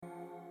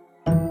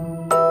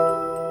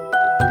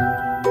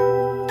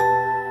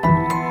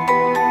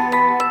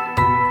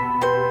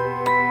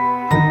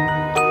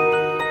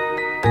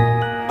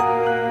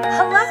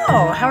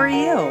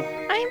you?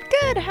 I'm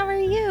good. How are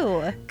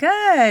you?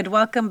 Good.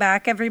 Welcome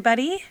back,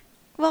 everybody.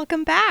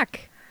 Welcome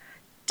back.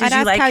 Did I'd you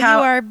ask like how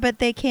you are, but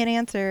they can't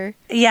answer.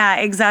 Yeah,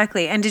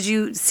 exactly. And did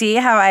you see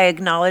how I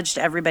acknowledged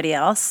everybody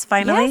else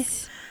finally?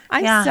 Yes.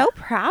 I'm Yeah. so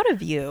proud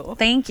of you.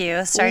 Thank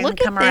you. Starting Look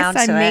to come at around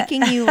this. to I'm it.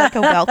 making you like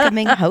a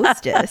welcoming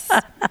hostess.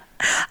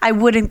 I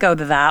wouldn't go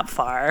that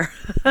far.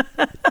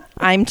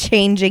 I'm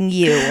changing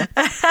you.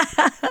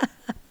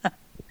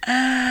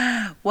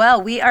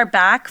 Well, we are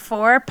back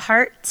for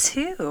part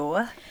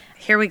 2.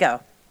 Here we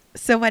go.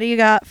 So what do you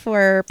got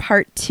for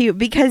part 2?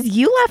 Because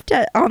you left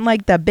it on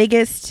like the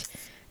biggest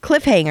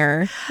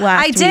cliffhanger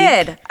last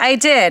week. I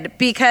did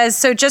because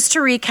so just to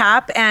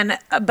recap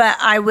but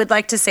I would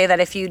like to say that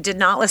if you did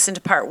not listen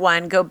to part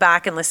 1, go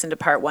back and listen to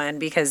part 1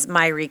 because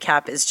my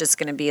recap is just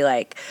going to be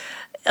like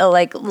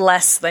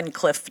less than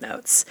Cliff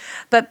Notes.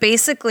 But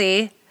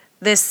basically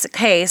this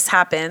case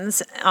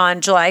happens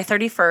on July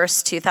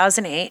 31st,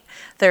 2008.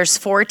 There's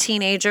 4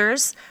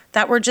 teenagers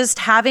that were just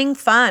having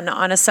fun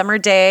on a summer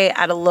day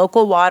at a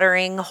local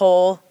watering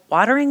hole.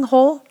 Watering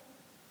hole?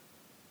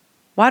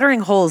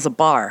 Watering hole is a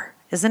bar,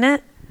 isn't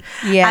it?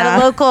 Yeah. At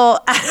a local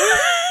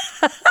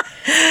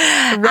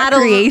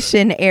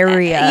recreation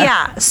area.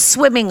 Yeah,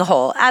 swimming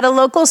hole. At a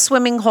local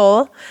swimming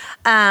hole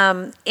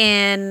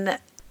in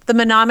the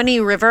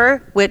Menominee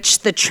River, which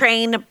the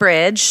train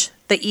bridge,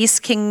 the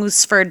East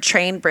Kingsford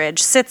train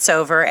bridge sits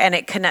over, and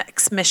it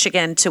connects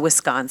Michigan to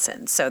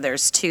Wisconsin. So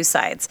there's 2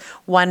 sides.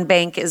 One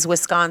bank is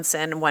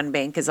Wisconsin, one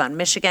bank is on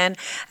Michigan.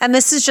 And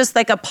this is just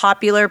like a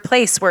popular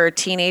place where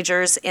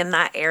teenagers in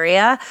that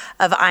area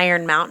of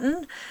Iron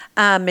Mountain,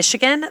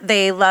 Michigan,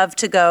 they love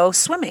to go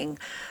swimming.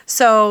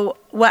 So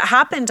what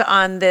happened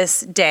on this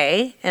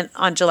day, and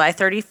on July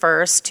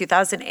 31st,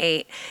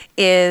 2008,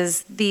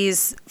 is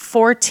these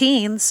 4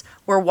 teens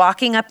were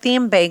walking up the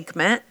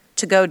embankment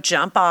to go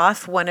jump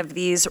off one of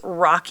these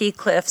rocky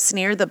cliffs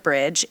near the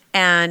bridge.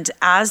 And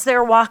as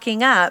they're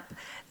walking up,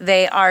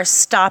 they are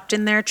stopped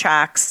in their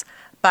tracks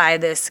by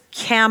this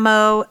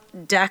camo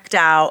decked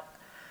out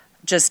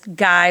just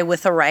guy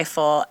with a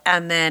rifle.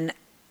 And then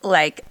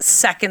like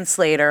seconds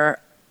later,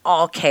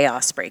 all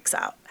chaos breaks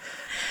out.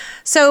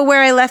 So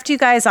where I left you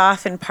guys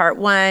off in part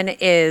 1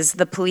 is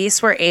the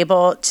police were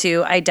able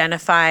to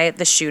identify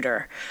the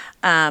shooter.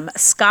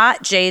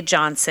 Scott J.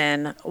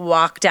 Johnson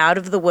walked out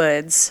of the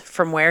woods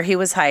from where he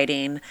was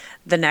hiding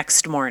the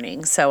next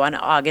morning, so on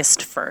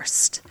August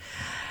 1st.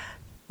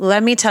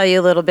 Let me tell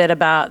you a little bit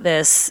about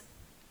this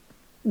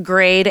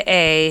grade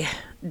A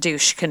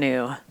douche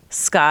canoe,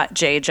 Scott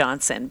J.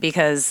 Johnson,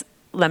 because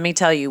let me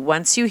tell you,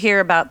 once you hear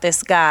about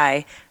this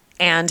guy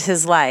and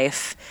his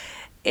life,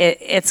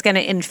 it's going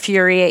to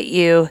infuriate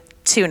you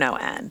to no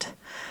end.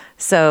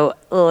 So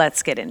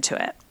let's get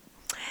into it.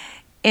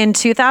 In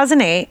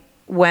 2008,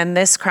 when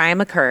this crime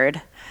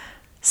occurred,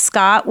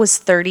 Scott was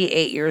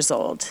 38 years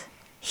old.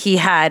 He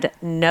had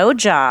no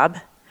job,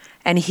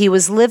 and he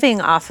was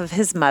living off of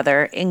his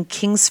mother in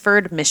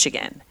Kingsford,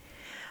 Michigan.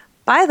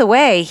 By the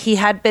way, he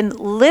had been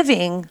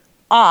living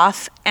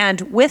off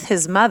and with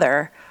his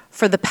mother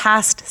for the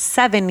past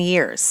 7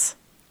 years.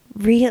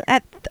 Real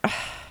At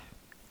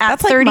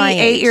That's like 38 my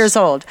age. years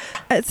old.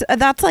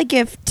 That's like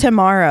if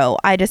tomorrow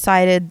I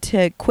decided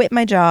to quit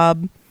my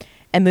job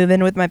and move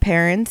in with my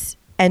parents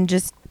and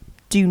just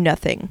do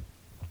nothing.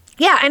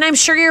 Yeah, and I'm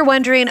sure you're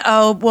wondering,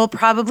 oh, well,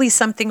 probably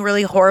something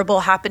really horrible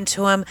happened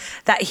to him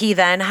that he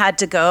then had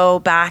to go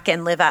back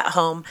and live at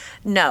home.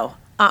 No,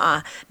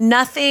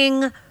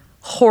 nothing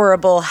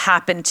horrible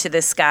happened to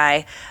this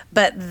guy,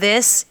 but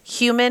this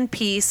human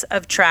piece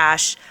of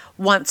trash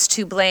wants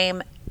to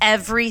blame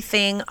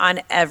everything on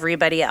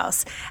everybody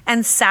else.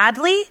 And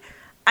sadly,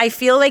 I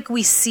feel like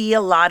we see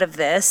a lot of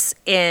this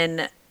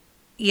in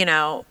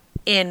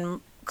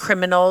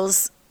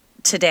criminals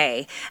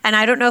today. And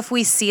I don't know if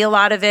we see a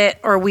lot of it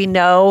or we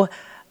know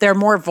they're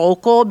more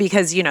vocal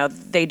because,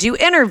 they do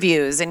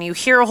interviews and you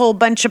hear a whole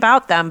bunch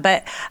about them.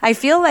 But I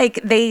feel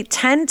like they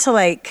tend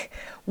to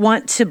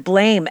want to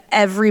blame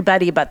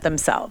everybody but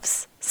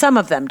themselves. Some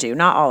of them do,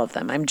 not all of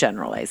them. I'm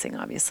generalizing,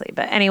 obviously.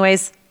 But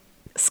anyways,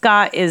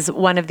 Scott is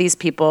one of these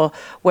people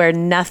where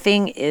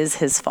nothing is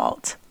his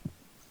fault.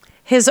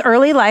 His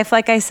early life,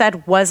 like I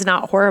said, was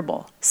not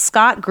horrible.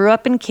 Scott grew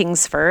up in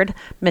Kingsford,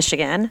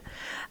 Michigan.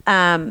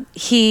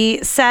 He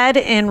said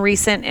in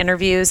recent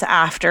interviews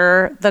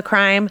after the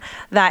crime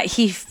that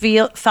he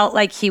felt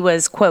like he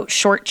was, quote,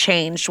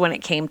 shortchanged when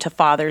it came to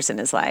fathers in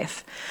his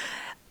life.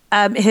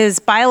 His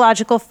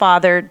biological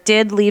father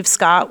did leave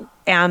Scott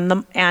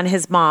and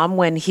his mom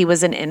when he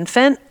was an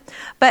infant,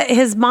 but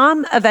his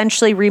mom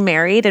eventually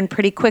remarried and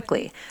pretty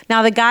quickly.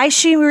 Now, the guy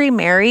she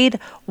remarried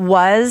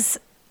was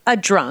a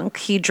drunk.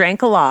 He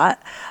drank a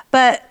lot,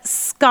 but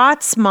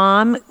Scott's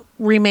mom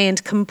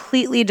remained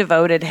completely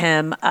devoted to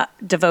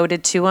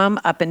him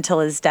up until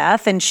his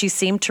death, and she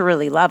seemed to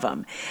really love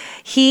him.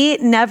 He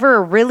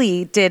never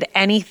really did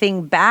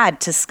anything bad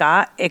to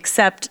Scott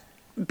except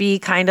be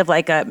kind of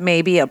like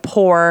maybe a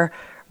poor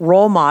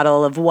role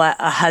model of what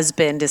a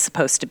husband is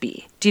supposed to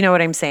be. Do you know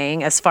what I'm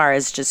saying? As far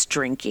as just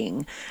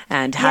drinking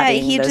and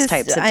having those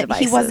types of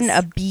devices. He wasn't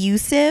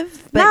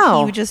abusive, but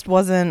No. he just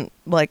wasn't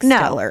like No.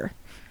 stellar.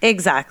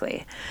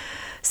 Exactly.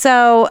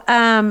 So,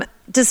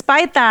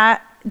 despite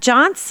that,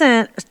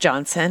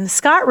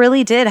 Scott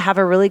really did have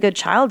a really good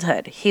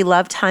childhood. He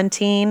loved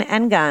hunting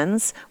and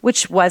guns,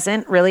 which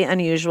wasn't really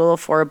unusual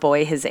for a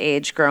boy his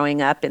age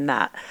growing up in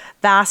that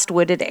vast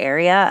wooded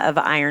area of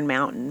Iron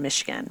Mountain,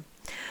 Michigan.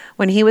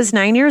 When he was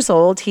 9 years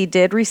old, he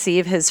did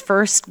receive his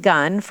first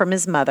gun from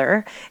his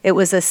mother. It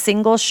was a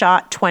single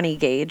shot 20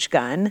 gauge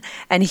gun,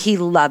 and he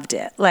loved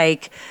it.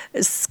 Like,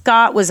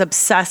 Scott was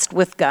obsessed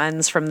with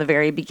guns from the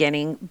very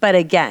beginning, but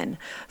again,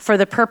 for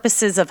the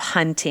purposes of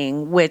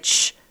hunting,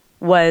 which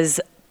was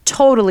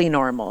totally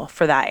normal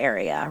for that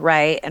area,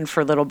 right? And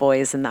for little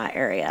boys in that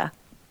area.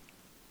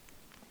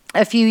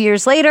 A few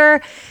years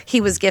later,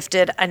 he was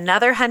gifted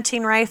another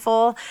hunting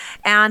rifle,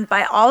 and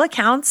by all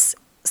accounts,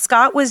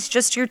 Scott was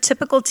just your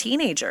typical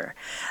teenager.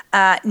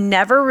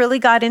 Never really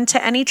got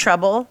into any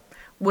trouble,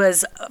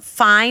 was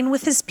fine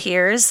with his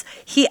peers.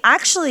 He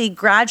actually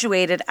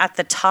graduated at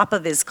the top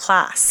of his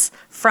class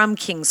from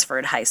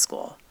Kingsford High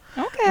School,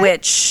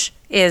 which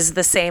is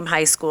the same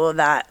high school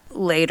that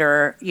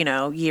later,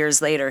 years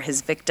later,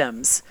 his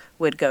victims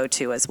would go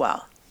to as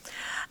well.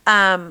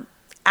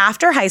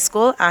 After high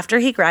school, after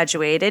he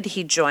graduated,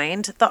 he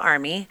joined the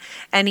Army,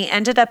 and he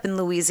ended up in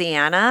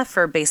Louisiana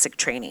for basic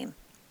training.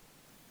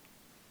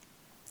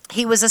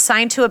 He was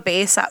assigned to a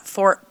base at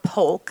Fort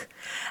Polk,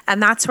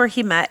 and that's where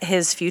he met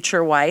his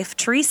future wife,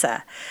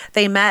 Teresa.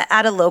 They met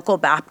at a local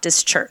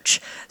Baptist church.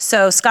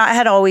 So Scott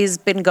had always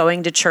been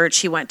going to church.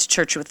 He went to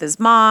church with his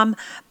mom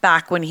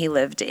back when he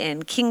lived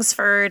in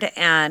Kingsford,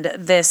 and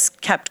this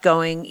kept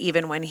going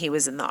even when he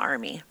was in the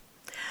Army.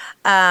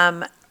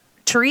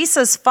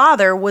 Teresa's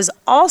father was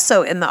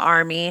also in the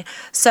Army,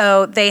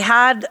 so they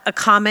had a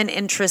common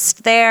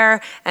interest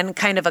there and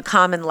kind of a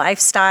common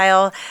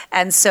lifestyle.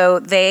 And so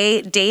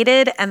they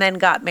dated and then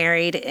got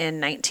married in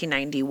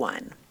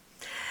 1991.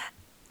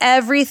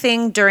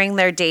 Everything during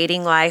their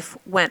dating life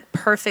went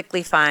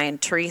perfectly fine.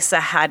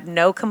 Teresa had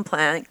no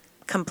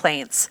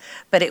complaints,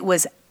 but it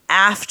was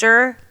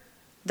after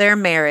their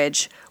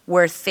marriage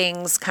where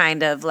things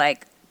kind of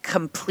like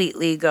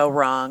completely go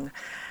wrong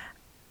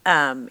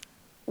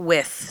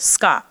with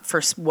Scott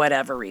for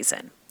whatever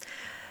reason.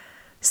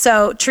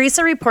 So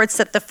Teresa reports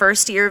that the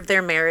first year of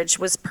their marriage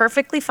was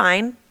perfectly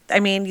fine. I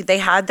mean, they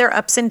had their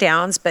ups and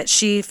downs, but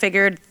she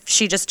figured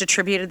she just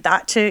attributed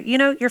that to,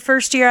 your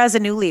first year as a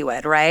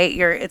newlywed, right?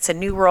 It's a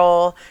new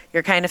role.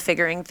 You're kind of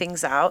figuring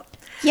things out.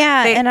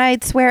 Yeah, and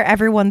I'd swear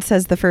everyone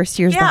says the first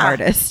year's the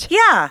hardest.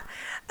 Yeah.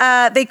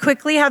 They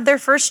quickly had their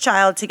first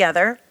child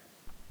together.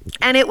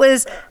 And it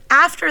was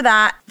after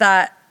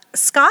that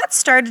Scott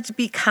started to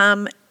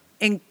become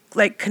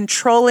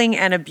controlling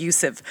and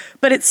abusive,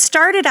 but it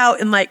started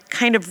out in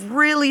kind of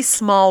really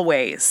small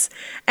ways.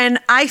 And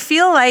I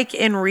feel like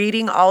in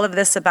reading all of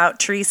this about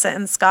Teresa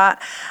and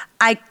Scott,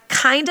 I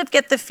kind of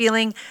get the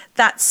feeling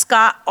that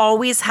Scott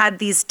always had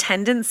these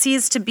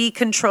tendencies to be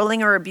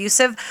controlling or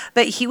abusive,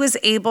 but he was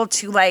able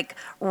to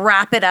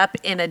wrap it up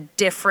in a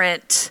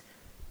different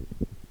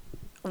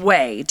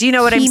way. Do you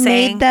know what I'm saying?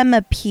 He made them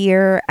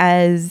appear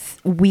as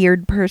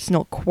weird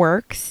personal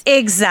quirks.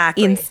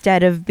 Exactly.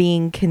 Instead of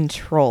being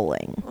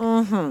controlling.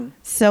 Mm-hmm.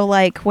 So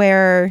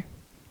where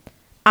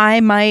I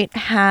might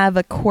have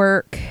a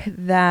quirk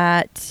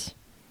that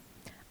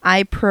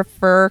I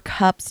prefer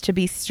cups to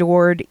be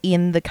stored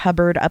in the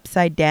cupboard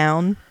upside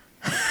down.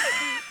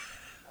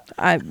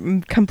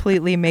 I'm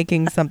completely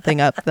making something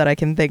up that I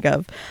can think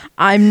of.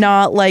 I'm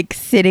not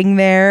sitting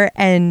there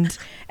and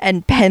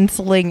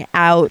penciling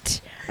out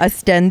a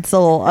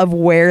stencil of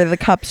where the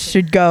cups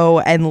should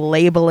go and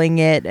labeling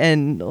it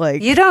and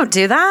You don't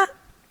do that?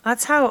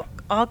 That's how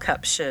all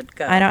cups should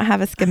go. I don't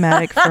have a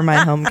schematic for my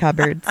home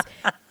cupboards.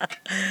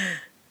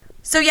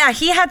 So yeah,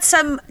 he had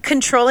some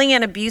controlling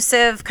and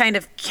abusive kind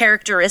of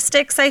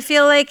characteristics, I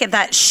feel like,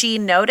 that she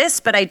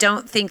noticed, but I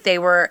don't think they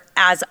were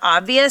as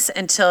obvious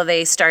until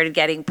they started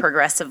getting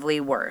progressively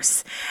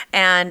worse.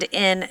 And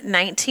in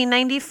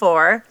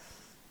 1994,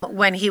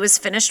 when he was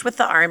finished with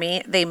the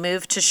Army, they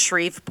moved to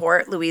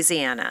Shreveport,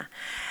 Louisiana.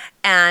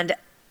 And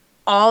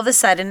all of a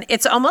sudden,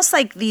 it's almost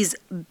like these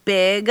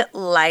big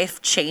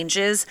life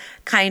changes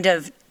kind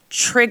of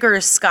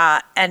trigger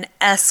Scott and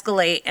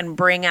escalate and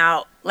bring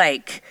out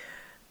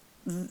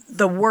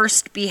the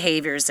worst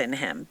behaviors in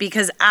him.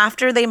 Because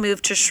after they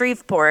moved to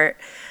Shreveport,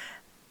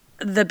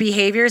 the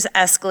behaviors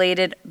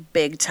escalated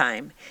big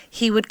time.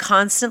 He would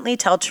constantly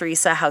tell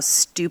Teresa how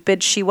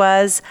stupid she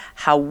was,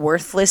 how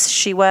worthless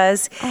she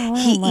was. Oh,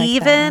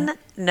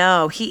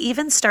 He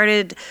even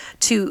started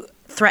to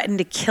threaten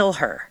to kill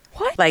her.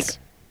 What?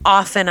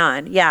 Off and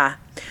on. Yeah.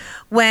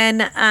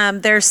 When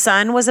their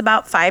son was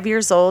about 5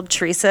 years old,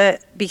 Teresa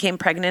became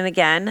pregnant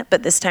again,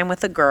 but this time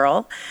with a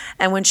girl.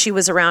 And when she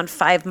was around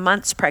 5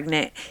 months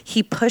pregnant,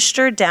 he pushed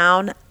her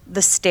down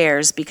the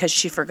stairs because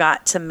she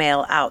forgot to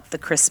mail out the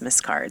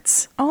Christmas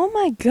cards. Oh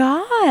my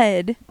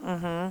God.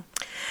 Mm-hmm.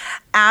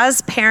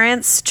 As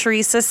parents,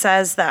 Teresa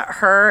says that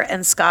her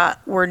and Scott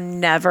were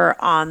never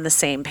on the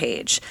same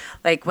page.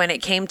 Like when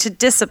it came to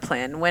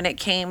discipline, when it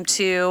came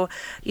to,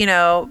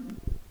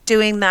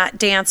 doing that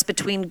dance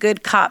between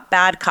good cop,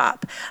 bad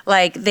cop.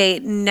 Like they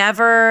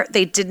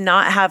did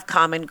not have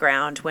common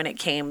ground when it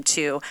came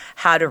to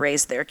how to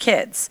raise their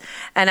kids.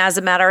 And as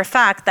a matter of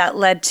fact, that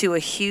led to a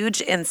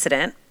huge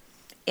incident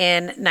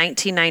in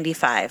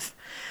 1995.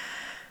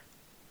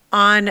 So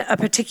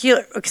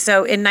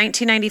in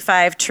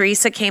 1995,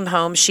 Teresa came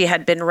home. She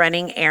had been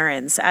running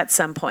errands at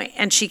some point,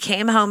 and she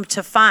came home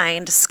to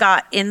find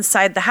Scott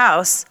inside the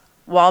house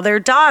while their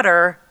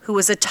daughter, who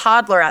was a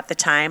toddler at the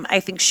time, I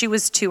think she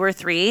was 2 or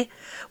 3,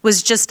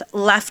 was just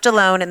left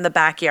alone in the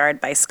backyard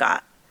by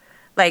Scott.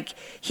 Like,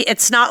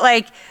 it's not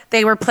like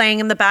they were playing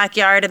in the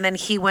backyard and then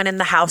he went in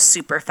the house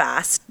super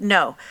fast.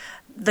 No.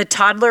 The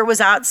toddler was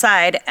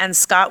outside and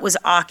Scott was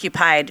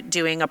occupied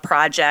doing a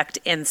project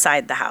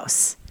inside the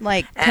house.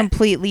 Like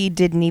completely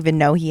didn't even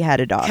know he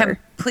had a daughter.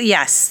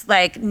 Yes,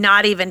 like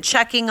not even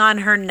checking on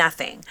her,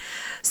 nothing.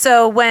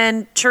 So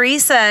when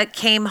Teresa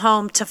came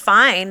home to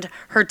find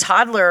her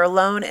toddler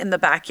alone in the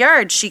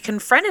backyard, she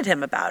confronted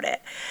him about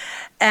it.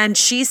 And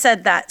she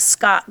said that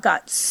Scott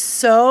got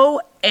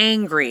so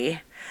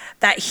angry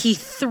that he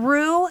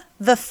threw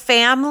the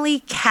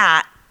family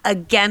cat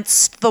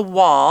against the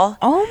wall.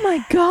 Oh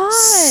my God.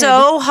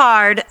 So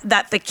hard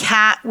that the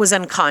cat was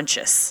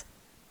unconscious.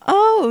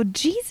 Oh,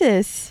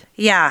 Jesus.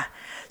 Yeah.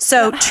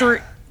 So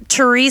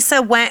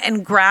Teresa went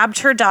and grabbed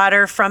her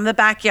daughter from the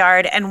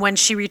backyard. And when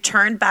she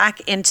returned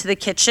back into the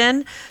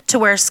kitchen to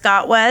where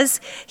Scott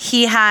was,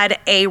 he had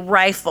a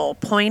rifle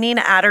pointing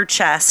at her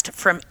chest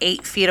from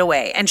 8 feet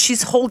away. And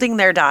she's holding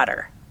their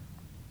daughter.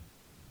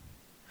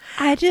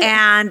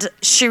 And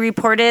she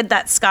reported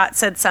that Scott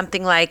said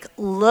something like,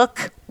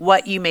 "Look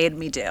what you made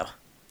me do."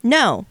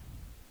 No.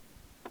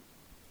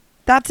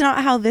 That's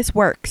not how this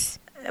works.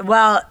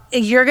 Well,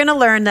 you're going to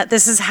learn that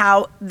this is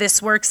how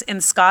this works in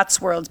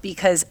Scott's world,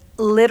 because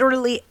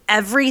literally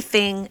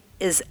everything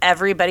is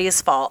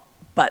everybody's fault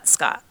but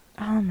Scott.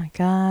 Oh my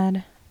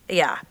God.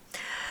 Yeah.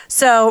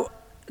 So,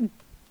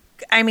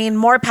 I mean,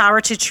 more power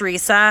to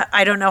Teresa.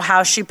 I don't know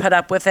how she put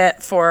up with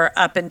it for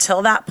up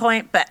until that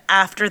point, but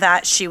after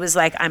that, she was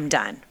like, "I'm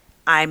done.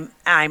 I'm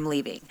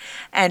leaving."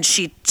 And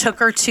she took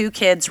her 2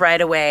 kids right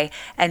away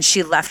and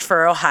she left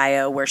for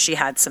Ohio, where she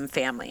had some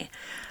family.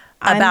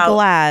 I'm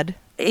glad.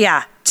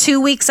 Yeah. 2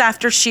 weeks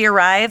after she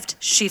arrived,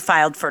 she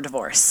filed for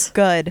divorce.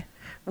 Good.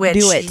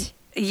 Do it.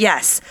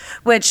 Yes.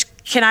 Which,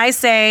 can I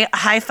say,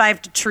 high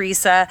five to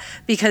Teresa,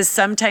 because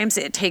sometimes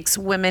it takes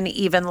women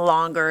even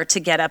longer to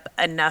get up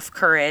enough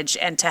courage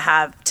and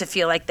to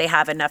feel like they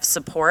have enough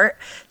support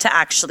to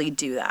actually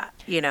do that,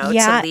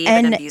 to leave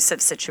an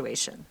abusive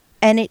situation.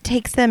 And it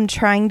takes them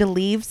trying to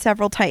leave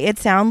several times. It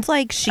sounds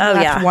like she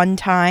left one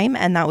time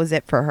and that was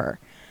it for her.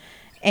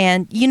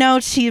 And,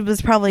 she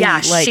was probably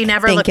she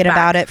never thinking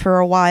about it for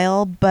a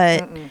while,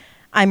 but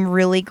I'm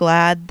really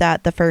glad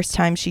that the first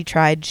time she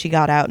tried, she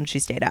got out and she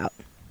stayed out.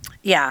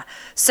 Yeah.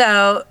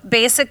 So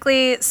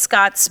basically,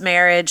 Scott's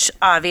marriage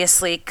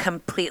obviously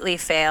completely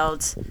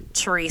failed.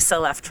 Teresa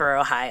left for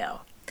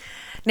Ohio.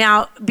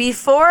 Now,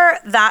 before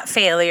that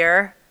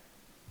failure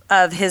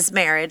of his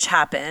marriage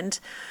happened,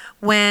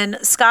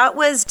 when Scott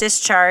was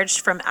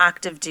discharged from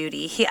active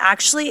duty, he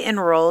actually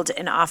enrolled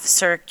in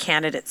officer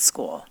candidate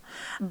school,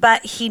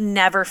 but he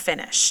never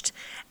finished.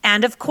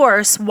 And of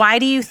course, why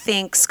do you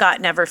think Scott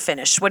never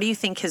finished? What do you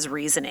think his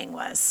reasoning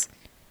was?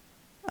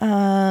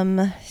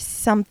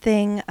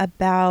 Something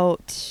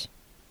about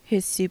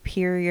his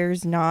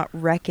superiors not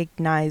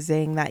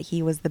recognizing that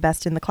he was the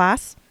best in the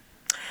class.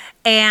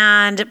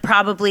 And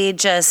probably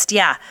just,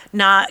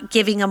 not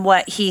giving him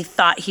what he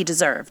thought he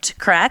deserved,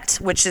 correct?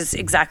 Which is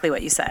exactly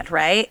what you said,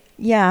 right?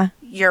 Yeah.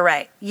 You're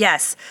right.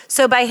 Yes.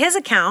 So by his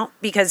account,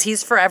 because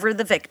he's forever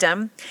the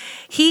victim,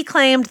 he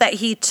claimed that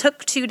he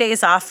took 2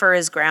 days off for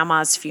his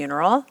grandma's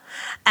funeral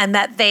and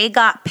that they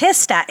got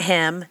pissed at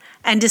him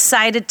and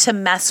decided to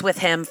mess with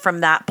him from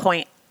that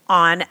point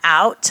on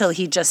out till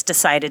he just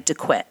decided to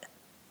quit.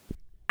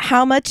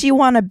 How much you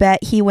want to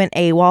bet he went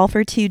AWOL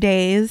for 2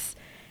 days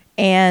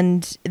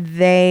and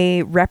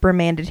they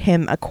reprimanded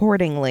him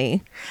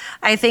accordingly?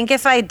 I think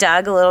if I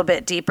dug a little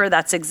bit deeper,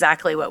 that's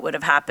exactly what would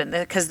have happened,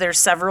 because there's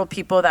several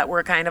people that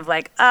were kind of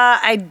like,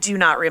 I do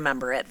not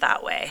remember it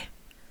that way.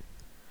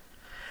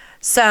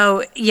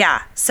 So,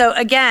 yeah. So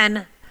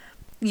again,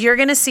 you're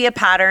going to see a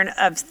pattern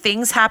of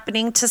things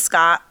happening to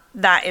Scott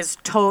that is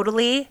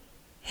totally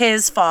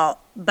his fault,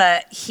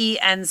 but he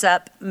ends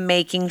up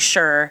making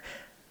sure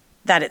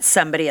that it's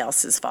somebody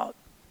else's fault.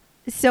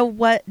 So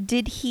what,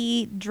 did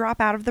he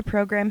drop out of the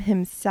program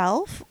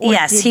himself? Or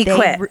yes, he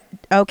quit.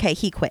 Okay,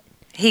 he quit.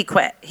 He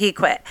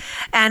quit.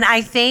 And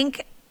I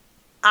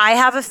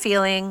have a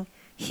feeling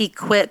he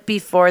quit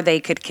before they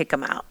could kick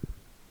him out.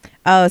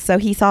 Oh, so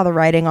he saw the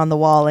writing on the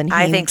wall and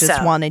he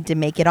just wanted to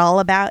make it all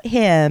about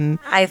him.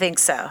 I think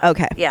so.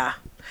 Okay. Yeah.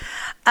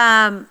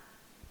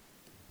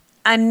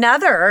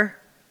 Another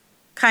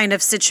kind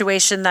of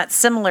situation that's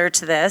similar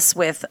to this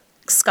with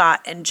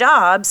Scott and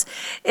Jobs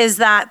is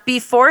that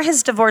before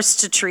his divorce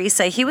to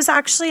Teresa, he was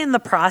actually in the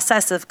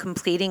process of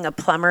completing a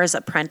plumber's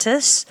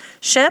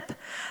apprenticeship,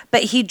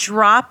 but he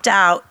dropped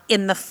out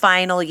in the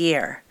final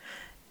year.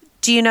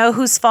 Do you know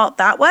whose fault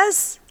that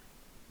was?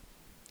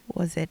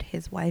 Was it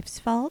his wife's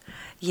fault?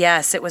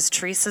 Yes, it was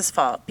Teresa's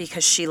fault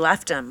because she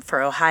left him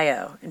for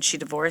Ohio and she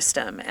divorced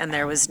him, and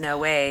there was no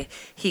way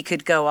he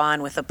could go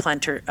on with a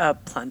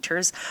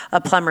plumber's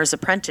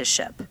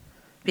apprenticeship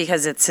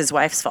because it's his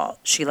wife's fault.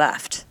 She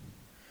left.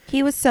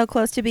 He was so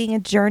close to being a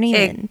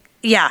journeyman.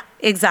 Yeah,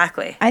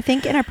 exactly. I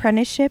think an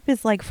apprenticeship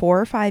is like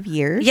 4 or 5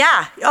 years.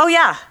 Yeah. Oh,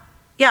 yeah.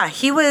 Yeah,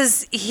 he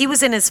was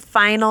in his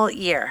final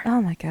year.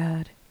 Oh my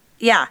God.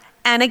 Yeah.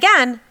 And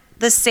again,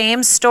 the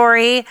same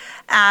story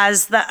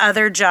as the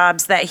other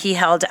jobs that he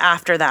held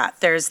after that.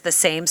 There's the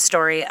same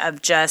story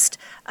of just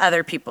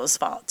other people's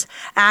fault.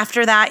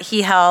 After that,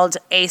 he held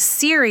a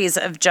series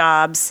of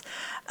jobs.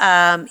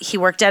 He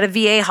worked at a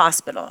VA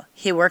hospital.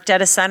 He worked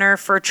at a center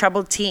for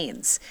troubled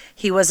teens.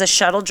 He was a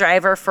shuttle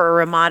driver for a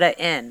Ramada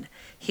Inn.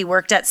 He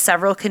worked at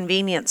several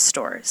convenience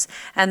stores.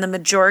 And the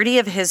majority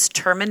of his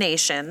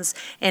terminations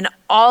in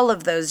all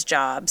of those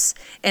jobs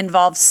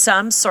involved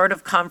some sort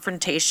of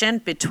confrontation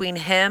between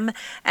him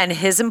and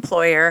his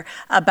employer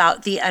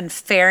about the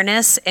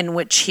unfairness in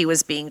which he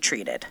was being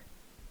treated.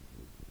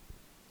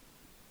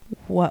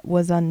 What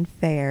was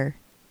unfair?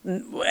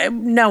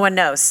 No one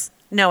knows.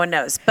 No one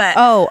knows. But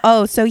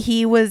so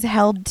he was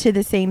held to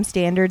the same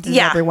standards as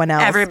everyone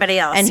else. Everybody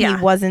else. And he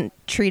wasn't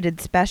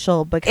treated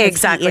special because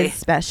he is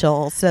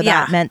special. So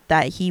that meant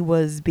that he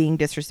was being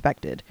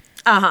disrespected.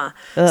 Ugh.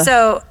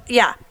 So,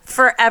 yeah,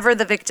 forever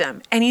the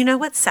victim. And you know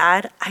what's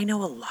sad? I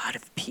know a lot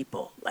of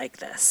people like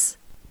this.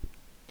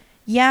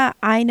 Yeah,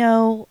 I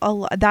know a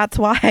lot. That's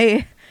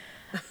why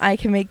I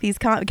can make these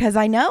comments, because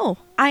I know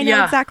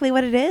exactly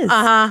what it is.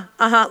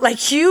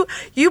 Like you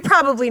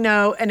probably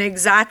know an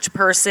exact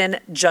person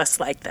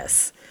just like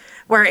this,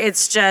 where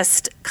it's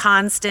just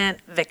constant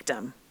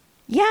victim.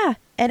 Yeah,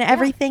 and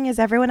everything is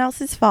everyone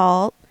else's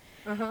fault.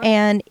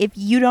 And if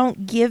you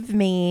don't give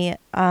me,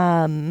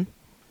 the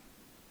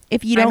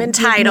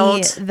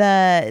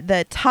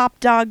top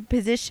dog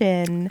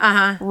position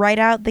right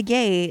out the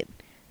gate,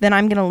 then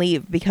I'm gonna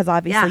leave, because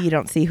obviously you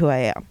don't see who I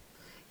am.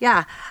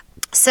 Yeah.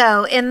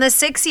 So in the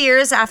 6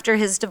 years after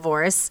his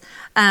divorce,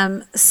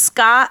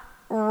 Scott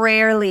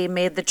rarely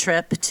made the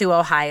trip to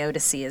Ohio to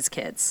see his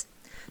kids.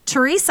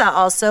 Teresa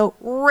also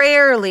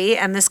rarely,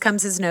 and this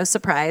comes as no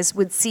surprise,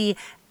 would see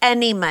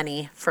any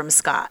money from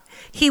Scott.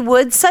 He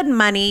would send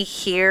money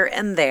here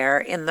and there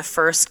in the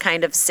first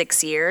kind of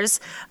 6 years,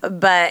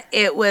 but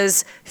it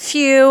was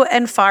few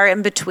and far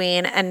in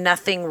between and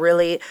nothing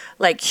really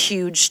like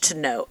huge to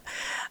note.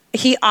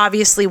 He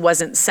obviously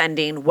wasn't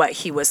sending what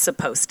he was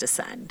supposed to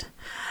send.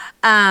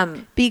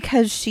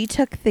 Because she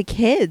took the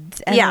kids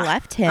and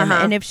left him.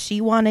 And if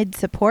she wanted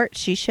support,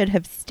 she should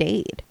have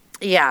stayed.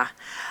 Yeah.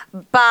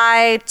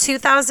 By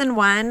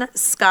 2001,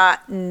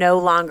 Scott no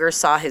longer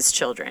saw his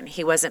children.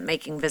 He wasn't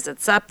making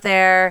visits up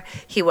there.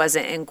 He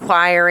wasn't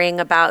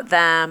inquiring about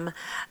them.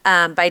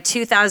 By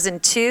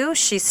 2002,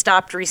 she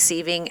stopped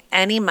receiving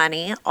any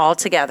money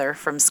altogether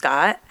from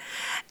Scott.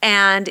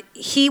 And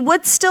he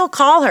would still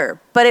call her,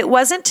 but it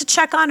wasn't to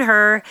check on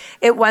her.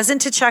 It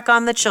wasn't to check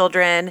on the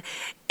children.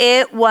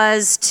 It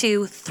was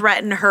to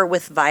threaten her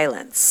with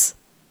violence.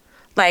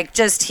 Like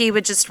he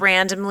would just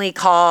randomly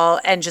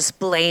call and just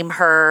blame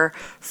her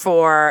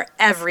for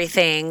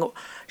everything.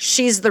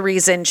 She's the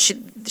reason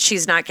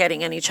she's not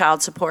getting any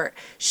child support.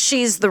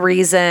 She's the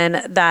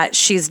reason that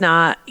she's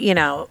not,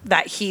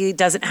 that he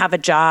doesn't have a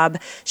job.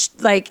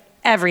 Like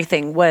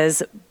everything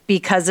was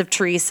because of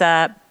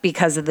Teresa,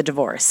 because of the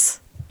divorce.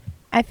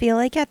 I feel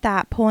like at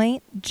that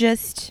point,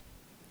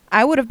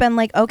 I would have been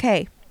like,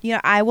 okay,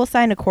 I will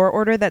sign a court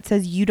order that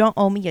says you don't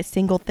owe me a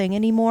single thing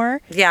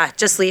anymore. Yeah,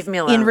 just leave me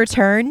alone. In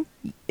return,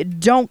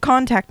 don't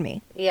contact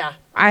me. Yeah.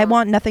 I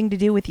want nothing to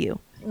do with you.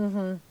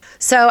 Mm-hmm.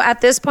 So at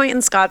this point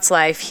in Scott's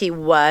life, he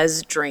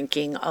was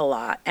drinking a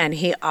lot, and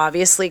he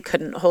obviously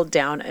couldn't hold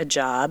down a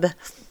job.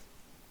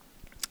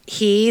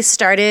 He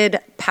started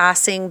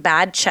passing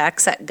bad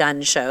checks at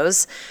gun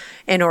shows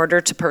in order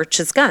to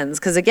purchase guns.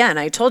 Because again,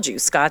 I told you,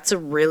 Scott's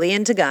really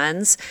into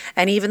guns.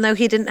 And even though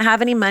he didn't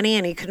have any money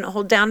and he couldn't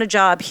hold down a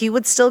job, he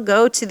would still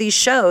go to these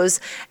shows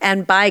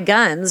and buy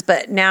guns.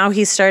 But now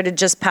he started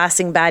just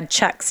passing bad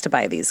checks to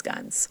buy these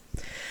guns.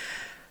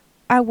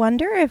 I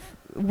wonder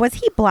was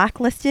he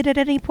blacklisted at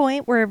any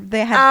point where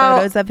they had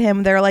photos of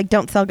him? They're like,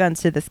 don't sell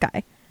guns to this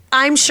guy.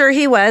 I'm sure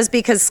he was,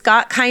 because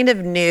Scott kind of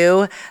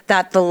knew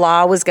that the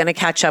law was going to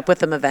catch up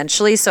with him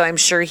eventually. So I'm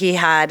sure he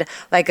had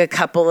like a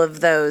couple of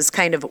those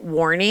kind of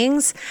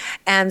warnings.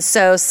 And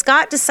so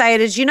Scott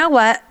decided, you know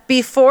what?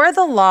 Before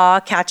the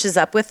law catches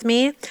up with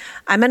me,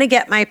 I'm going to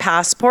get my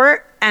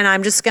passport and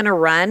I'm just going to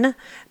run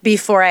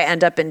before I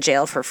end up in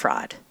jail for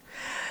fraud.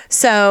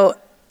 So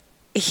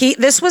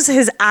this was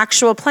his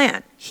actual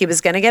plan. He was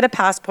going to get a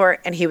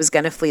passport and he was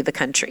going to flee the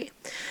country.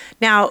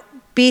 Now,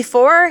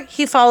 before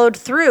he followed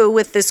through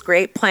with this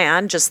great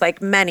plan, just like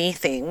many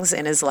things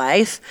in his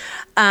life,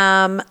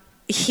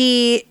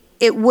 he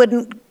it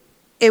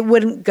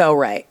wouldn't go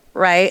right,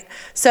 right?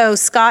 So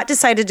Scott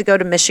decided to go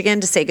to Michigan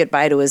to say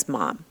goodbye to his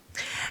mom.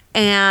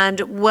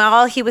 And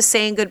while he was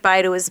saying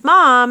goodbye to his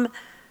mom,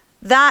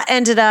 that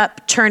ended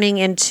up turning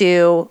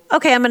into,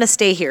 okay, I'm going to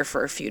stay here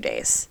for a few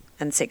days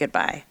and say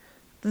goodbye.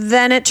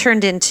 Then it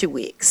turned into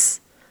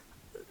weeks,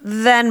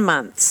 then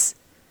months,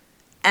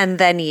 and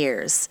then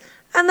years.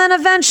 And then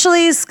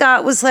eventually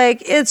Scott was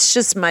like, it's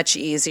just much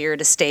easier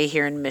to stay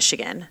here in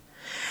Michigan.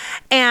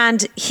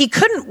 And he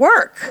couldn't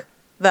work,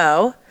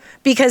 though,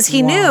 because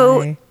he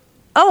knew,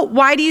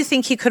 why do you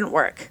think he couldn't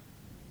work?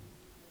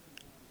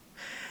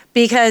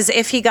 Because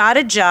if he got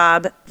a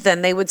job,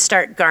 then they would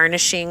start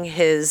garnishing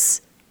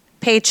his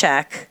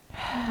paycheck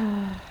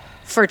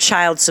for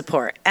child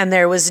support. And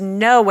there was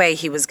no way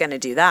he was going to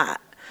do that.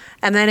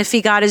 And then if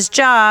he got his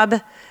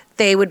job,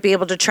 they would be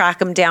able to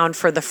track him down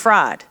for the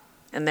fraud.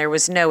 And there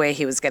was no way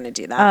he was going to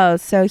do that. Oh,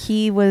 so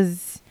he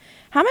was...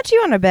 How much you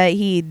want to bet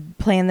he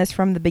planned this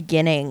from the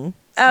beginning?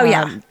 Oh,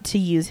 yeah. To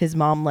use his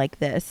mom like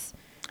this?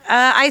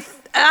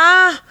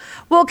 Well,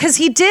 because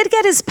he did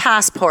get his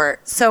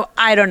passport, so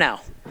I don't know.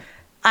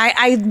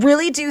 I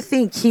really do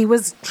think he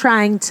was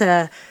trying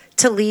to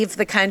leave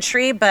the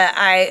country, but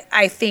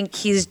I think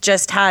he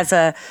just has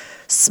a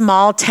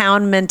small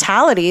town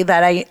mentality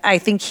that I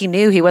think he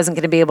knew he wasn't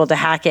going to be able to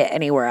hack it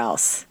anywhere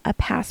else. A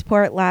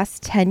passport lasts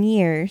 10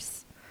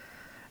 years.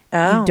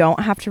 Oh. You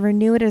don't have to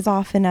renew it as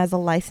often as a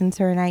license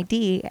or an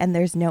ID, and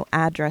there's no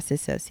address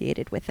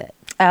associated with it.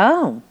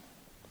 Oh.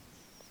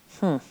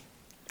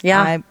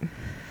 Yeah.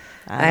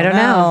 I don't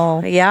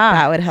know. Yeah.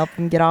 That would help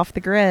him get off the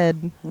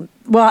grid.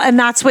 Well, and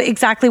that's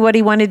exactly what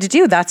he wanted to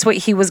do. That's what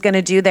he was going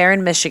to do there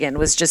in Michigan,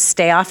 was just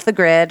stay off the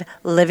grid,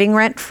 living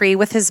rent-free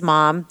with his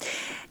mom.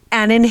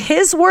 And in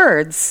his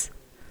words,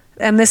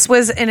 and this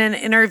was in an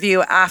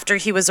interview after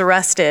he was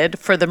arrested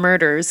for the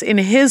murders, in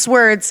his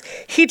words,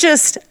 he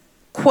just,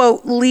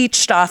 quote,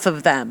 leached off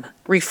of them,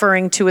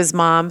 referring to his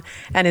mom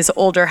and his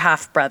older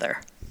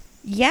half-brother.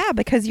 Yeah,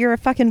 because you're a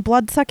fucking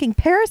blood-sucking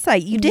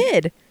parasite. You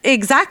did.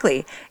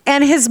 Exactly.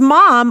 And his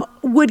mom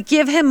would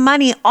give him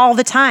money all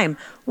the time,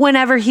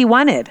 whenever he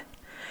wanted.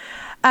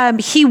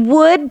 He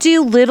would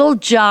do little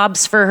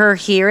jobs for her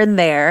here and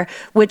there,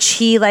 which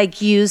he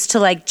used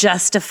to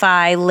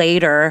justify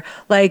later.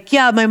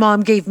 Yeah, my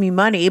mom gave me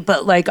money,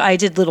 but I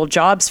did little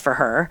jobs for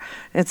her.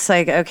 It's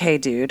okay,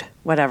 dude,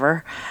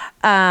 whatever.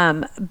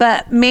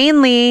 But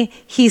mainly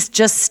he's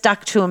just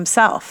stuck to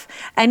himself.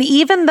 And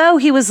even though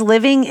he was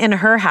living in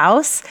her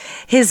house,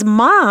 his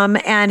mom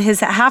and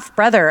his half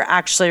brother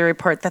actually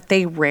report that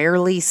they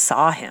rarely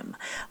saw him.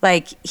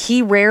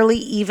 He rarely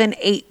even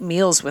ate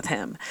meals with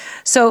him.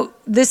 So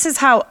this is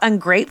how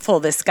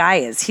ungrateful this guy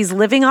is. He's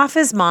living off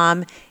his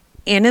mom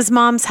in his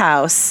mom's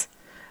house,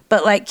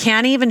 but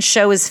can't even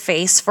show his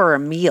face for a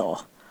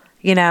meal,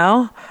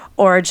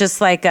 or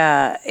just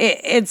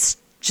it's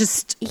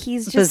just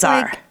he's just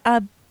bizarre. Like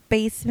a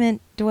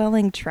basement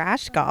dwelling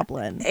trash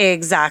goblin.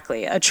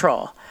 Exactly, a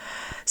troll.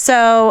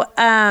 So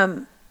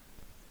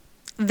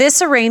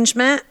this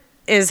arrangement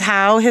is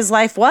how his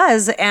life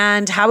was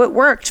and how it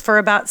worked for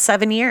about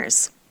 7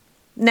 years.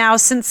 Now,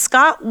 since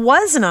Scott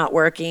was not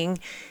working,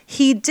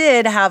 he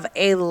did have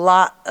a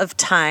lot of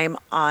time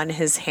on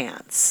his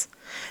hands.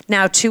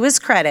 Now, to his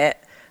credit,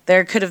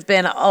 there could have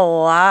been a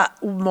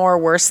lot more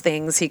worse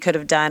things he could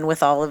have done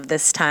with all of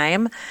this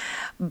time.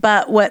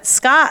 But what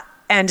Scott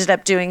ended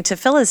up doing to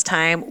fill his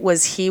time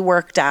was he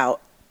worked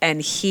out,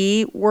 and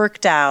he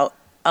worked out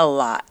a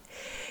lot.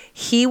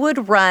 He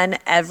would run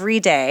every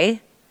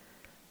day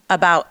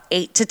about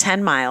 8 to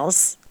 10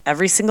 miles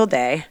every single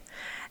day.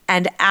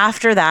 And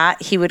after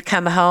that, he would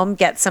come home,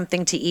 get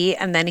something to eat,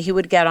 and then he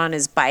would get on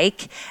his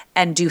bike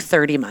and do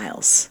 30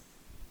 miles.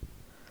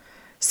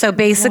 So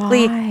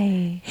basically,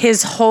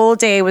 his whole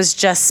day was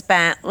just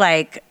spent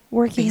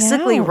working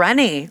basically out.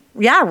 running.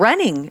 Yeah,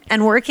 running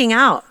and working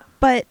out.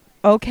 But,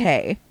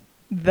 okay,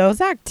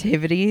 those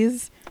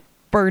activities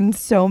burn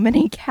so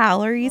many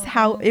calories.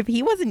 How, if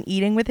he wasn't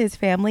eating with his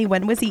family,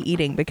 when was he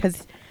eating?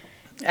 Because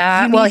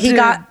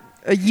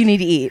you need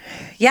to eat.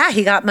 Yeah,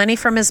 he got money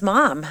from his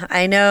mom.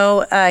 I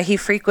know he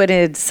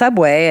frequented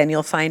Subway, and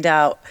you'll find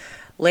out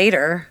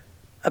later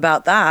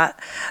about that.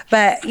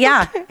 But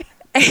yeah,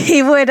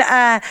 he would,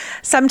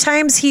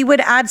 sometimes he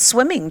would add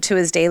swimming to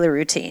his daily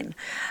routine.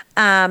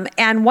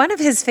 And one of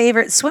his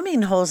favorite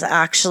swimming holes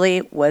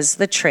actually was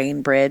the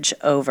train bridge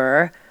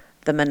over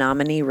the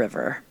Menominee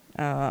River.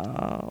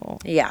 Oh.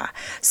 Yeah.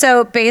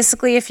 So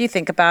basically, if you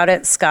think about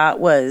it, Scott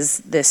was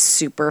this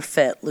super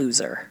fit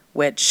loser,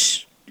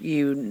 which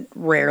you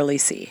rarely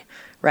see,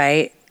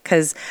 right?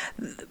 Because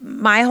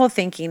my whole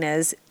thinking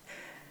is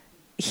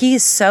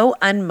he's so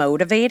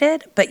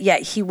unmotivated, but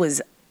yet he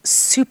was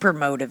super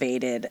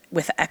motivated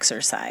with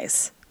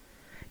exercise.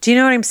 Do you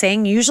know what I'm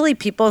saying? Usually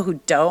people who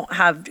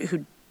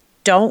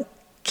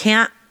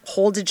can't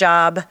hold a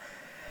job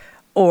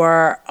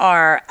or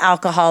are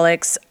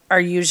alcoholics are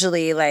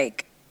usually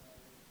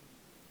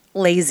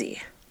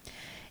lazy.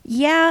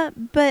 Yeah,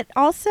 but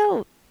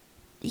also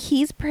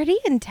he's pretty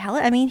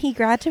intelligent. I mean, he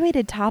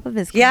graduated top of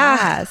his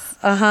class.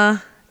 Yeah.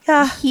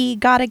 Yeah. he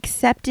got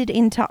accepted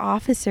into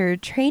officer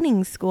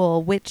training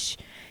school, which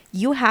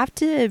you have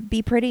to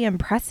be pretty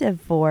impressive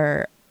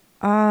for.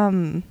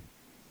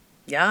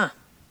 Yeah.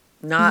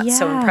 Not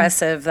so Yeah.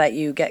 impressive that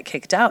you get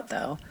kicked out,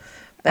 though.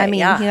 But I mean,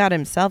 yeah, he got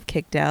himself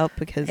kicked out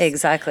because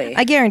exactly.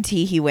 I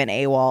guarantee he went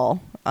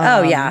AWOL.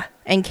 Oh, yeah.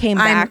 And came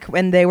I'm- back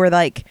when they were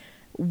like,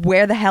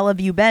 "Where the hell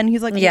have you been?"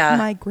 He's like, Yeah.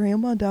 "My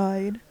grandma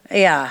died."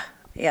 Yeah.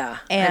 Yeah.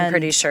 I'm And-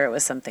 pretty sure it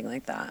was something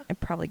like that. And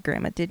probably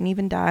grandma didn't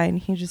even die, and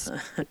he just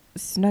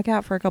snuck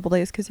out for a couple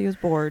days because he was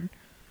bored.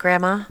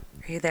 Grandma,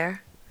 are you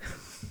there?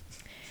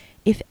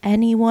 If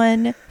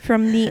anyone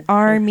from the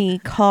army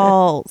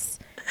calls,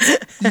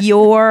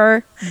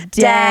 you're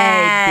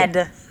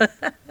dead.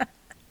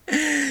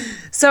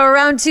 So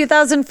around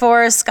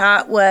 2004,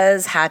 Scott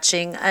was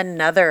hatching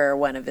another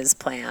one of his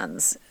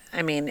plans.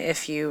 I mean,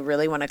 if you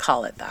really want to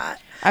call it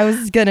that. I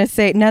was gonna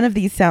say none of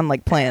these sound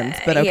like plans,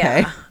 but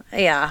okay.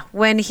 Yeah.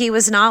 When he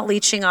was not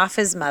leeching off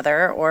his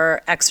mother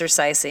or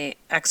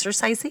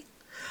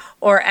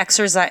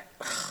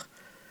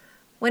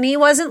when he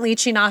wasn't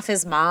leeching off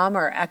his mom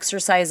or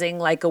exercising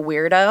like a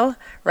weirdo,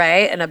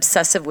 right? An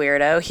obsessive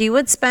weirdo, he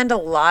would spend a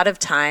lot of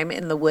time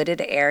in the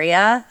wooded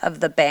area of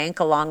the bank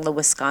along the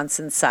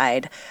Wisconsin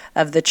side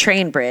of the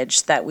train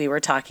bridge that we were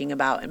talking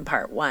about in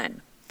part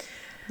 1.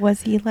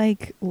 Was he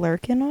like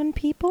lurking on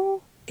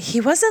people? He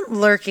wasn't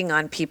lurking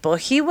on people.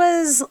 He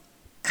was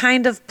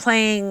kind of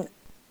playing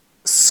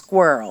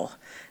squirrel.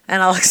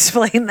 And I'll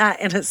explain that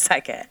in a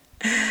second.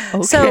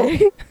 Okay. So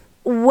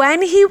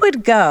when he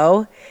would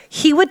go,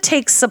 he would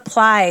take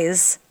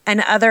supplies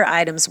and other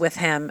items with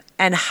him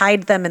and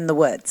hide them in the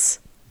woods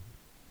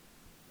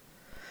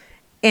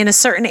in a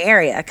certain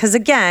area. Because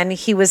again,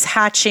 he was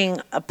hatching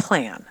a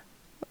plan.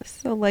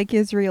 So like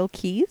Israel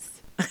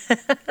Keys?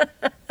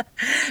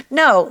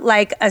 No,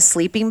 like a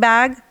sleeping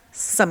bag,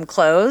 some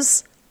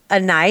clothes, a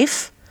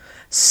knife,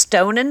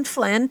 stone and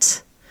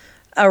flint,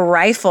 a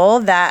rifle,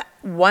 that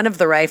one of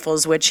the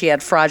rifles which he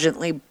had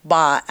fraudulently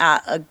bought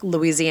at a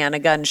Louisiana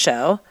gun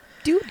show.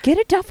 Dude, get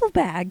a duffel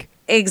bag.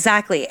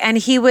 Exactly. And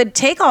he would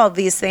take all of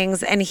these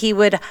things and he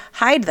would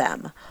hide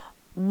them.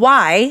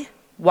 Why?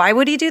 Why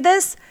would he do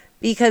this?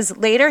 Because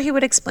later he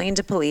would explain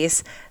to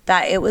police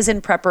that it was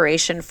in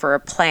preparation for a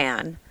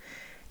plan.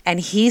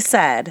 And he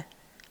said,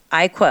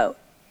 I quote,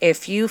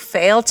 "If you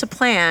fail to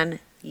plan,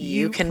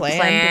 you can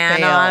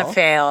plan on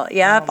fail."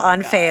 Yep, Oh my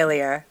on God.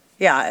 failure.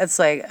 Yeah, it's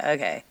like,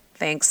 okay,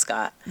 thanks,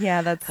 Scott.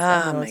 Yeah, that's a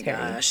Oh my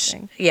military gosh.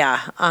 thing.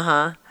 Yeah,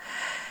 uh-huh.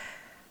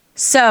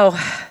 So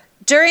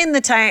during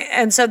the time,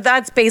 and so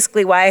that's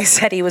basically why I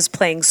said he was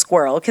playing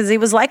squirrel, because he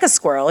was like a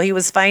squirrel. He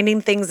was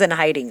finding things and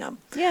hiding them.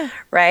 Yeah.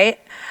 Right?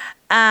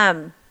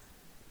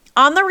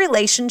 On the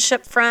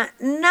relationship front,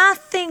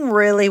 nothing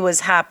really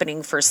was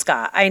happening for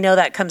Scott. I know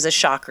that comes a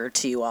shocker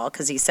to you all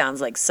because he sounds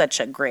like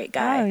such a great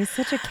guy. Oh, he's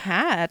such a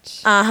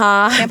catch.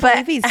 Uh-huh. Can't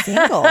believe he's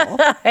single.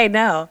 I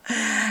know.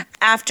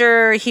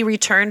 After he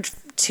returned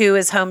to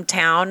his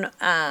hometown,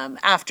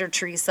 after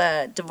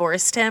Teresa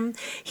divorced him,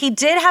 he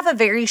did have a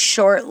very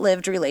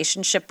short-lived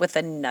relationship with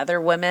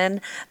another woman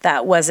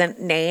that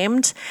wasn't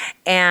named,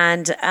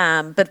 and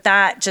but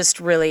that just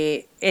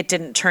really, it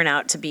didn't turn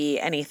out to be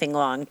anything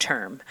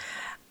long-term.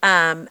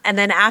 And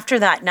then after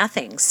that,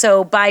 nothing.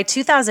 So by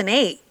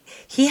 2008,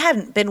 he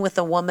hadn't been with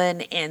a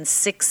woman in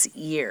 6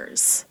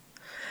 years.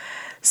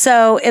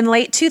 So in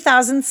late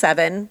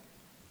 2007,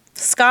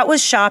 Scott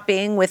was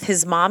shopping with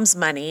his mom's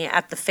money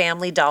at the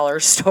Family Dollar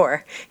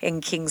store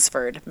in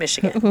Kingsford,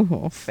 Michigan.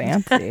 Ooh,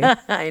 fancy.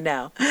 I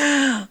know.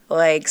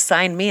 Like,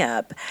 sign me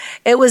up.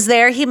 It was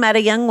there he met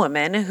a young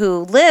woman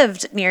who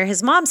lived near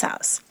his mom's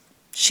house.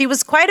 She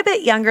was quite a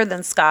bit younger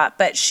than Scott,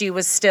 but she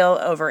was still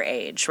over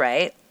age,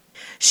 right?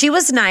 She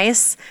was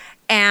nice,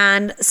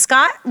 and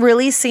Scott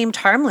really seemed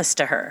harmless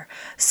to her.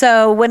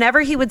 So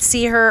whenever he would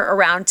see her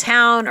around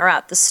town or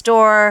at the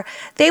store,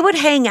 they would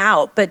hang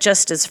out, but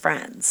just as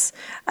friends.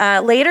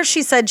 Later,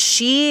 she said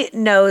she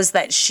knows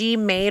that she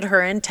made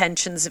her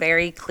intentions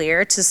very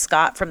clear to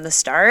Scott from the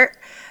start,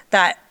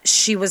 that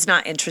she was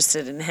not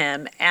interested in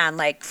him and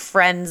like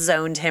friend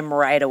zoned him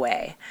right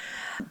away.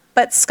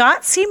 But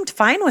Scott seemed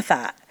fine with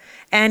that.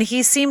 And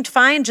he seemed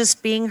fine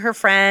just being her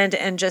friend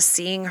and just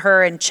seeing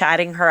her and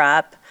chatting her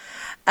up.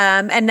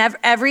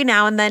 Every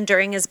now and then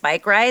during his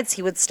bike rides,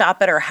 he would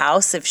stop at her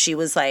house if she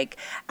was like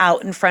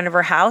out in front of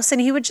her house, and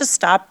he would just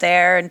stop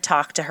there and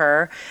talk to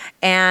her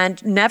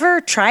and never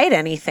tried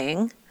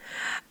anything.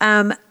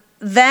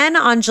 Then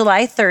on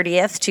July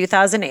 30th,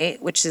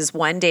 2008, which is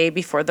one day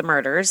before the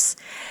murders,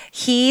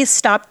 he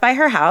stopped by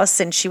her house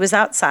and she was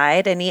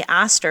outside, and he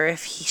asked her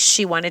if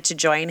she wanted to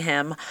join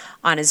him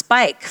on his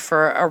bike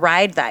for a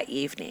ride that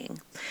evening.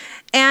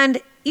 And,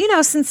 you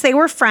know, since they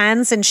were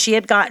friends and she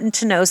had gotten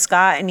to know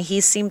Scott and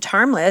he seemed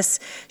harmless,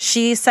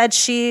 she said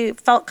she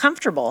felt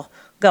comfortable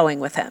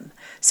going with him.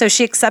 So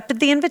she accepted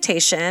the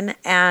invitation,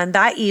 and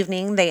that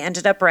evening they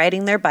ended up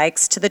riding their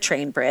bikes to the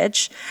train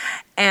bridge,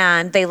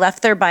 and they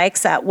left their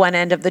bikes at one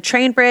end of the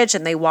train bridge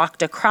and they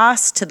walked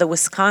across to the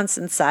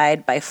Wisconsin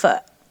side by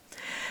foot.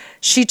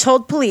 She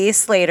told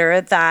police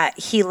later that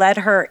he led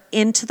her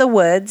into the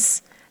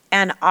woods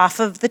and off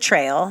of the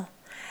trail.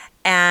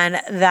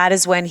 And that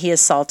is when he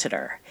assaulted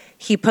her.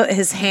 He put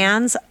his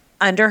hands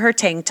under her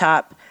tank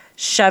top,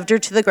 shoved her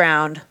to the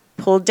ground,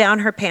 pulled down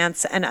her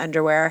pants and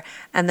underwear,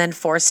 and then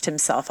forced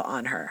himself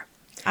on her.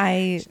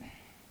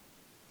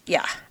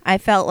 Yeah. I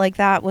felt like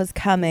that was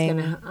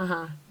coming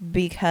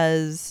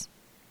because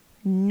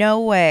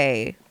no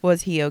way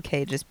was he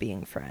okay just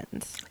being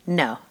friends.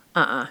 No.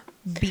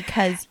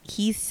 Because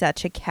he's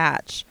such a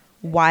catch.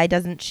 Why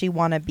doesn't she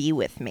want to be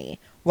with me?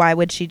 Why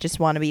would she just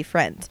want to be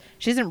friends?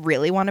 She doesn't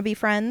really want to be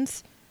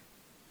friends.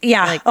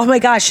 Yeah. Like, oh my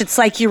gosh. It's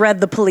like you read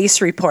the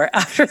police report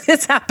after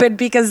this happened,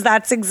 because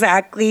that's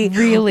exactly.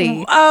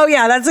 Really? Oh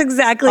yeah. That's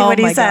exactly what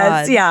he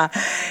says. God. Yeah.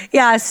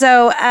 Yeah.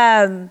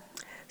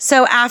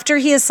 So after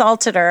he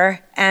assaulted her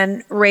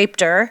and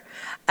raped her,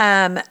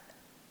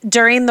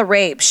 during the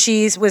rape,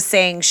 she was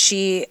saying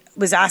she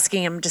was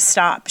asking him to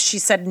stop. She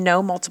said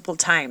no multiple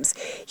times.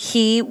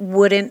 He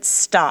wouldn't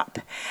stop.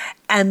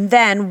 And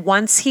then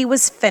once he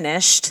was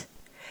finished,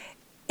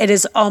 it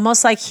is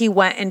almost like he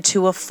went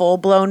into a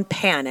full-blown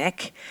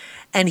panic,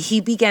 and he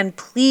began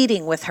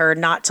pleading with her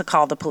not to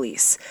call the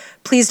police.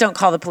 Please don't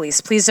call the police.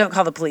 Please don't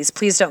call the police.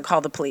 Please don't call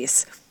the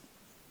police.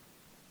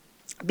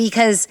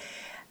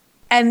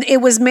 And it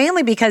was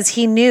mainly because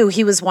he knew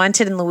he was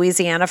wanted in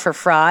Louisiana for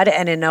fraud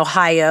and in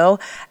Ohio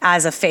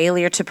as a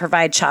failure to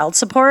provide child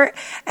support.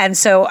 And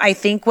so I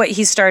think what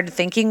he started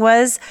thinking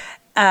was,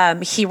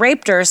 he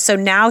raped her, so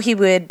now he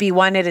would be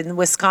wanted in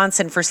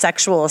Wisconsin for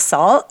sexual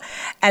assault.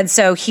 And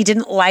so he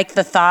didn't like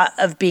the thought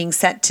of being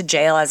sent to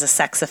jail as a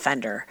sex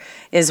offender,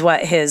 is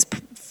what his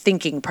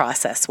thinking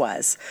process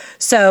was.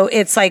 So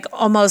it's like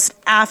almost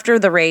after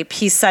the rape,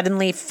 he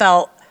suddenly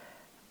felt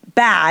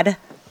bad,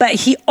 but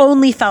he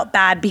only felt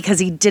bad because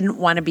he didn't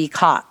want to be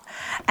caught.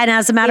 And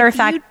as a matter of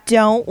fact, if you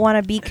don't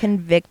want to be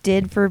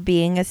convicted for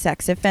being a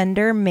sex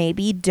offender,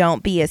 maybe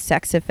don't be a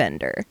sex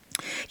offender.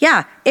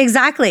 Yeah,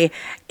 exactly.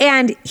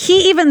 And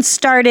he even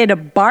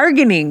started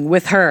bargaining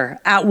with her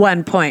at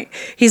one point.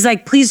 He's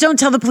like, please don't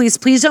tell the police.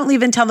 Please don't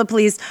leave and tell the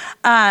police.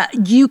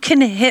 You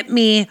can hit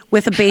me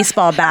with a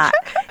baseball bat.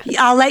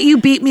 I'll let you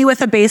beat me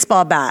with a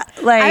baseball bat.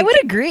 Like, I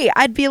would agree.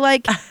 I'd be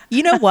like,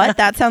 you know what?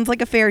 That sounds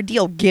like a fair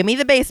deal. Give me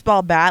the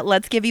baseball bat.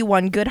 Let's give you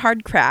one good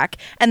hard crack,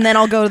 and then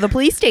I'll go to the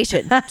police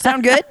station.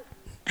 Sound good?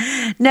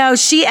 No,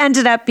 she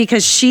ended up,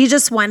 because she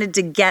just wanted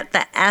to get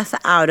the F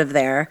out of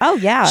there. Oh,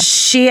 yeah.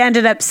 She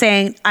ended up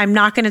saying, I'm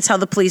not going to tell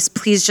the police.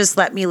 Please just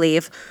let me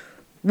leave,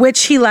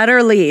 which he let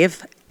her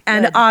leave.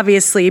 And Good.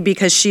 obviously,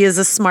 because she is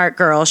a smart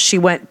girl, she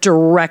went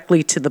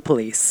directly to the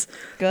police.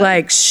 Good.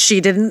 Like,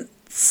 she didn't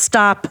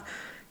stop.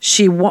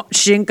 She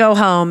didn't go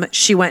home.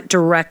 She went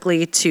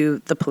directly to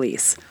the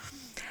police.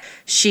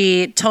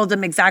 She told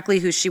them exactly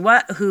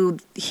who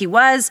he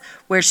was,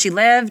 where she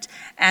lived,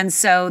 and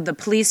so the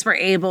police were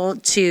able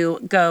to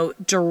go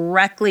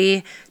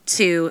directly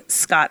to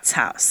Scott's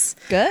house.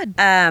 Good.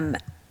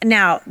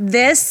 Now,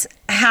 this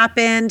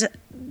happened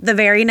the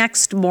very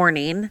next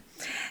morning,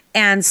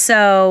 and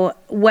so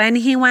when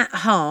he went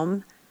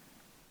home,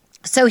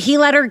 so he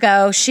let her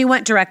go. She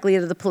went directly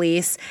to the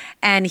police,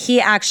 and he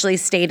actually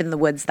stayed in the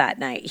woods that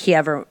night.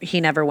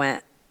 He never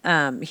went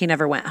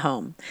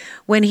home.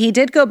 When he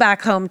did go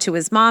back home to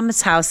his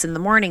mom's house in the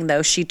morning,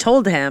 though, she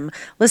told him,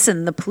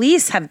 listen, the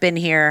police have been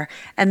here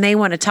and they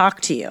want to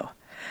talk to you.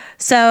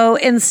 So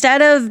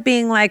instead of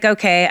being like,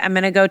 okay, I'm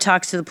going to go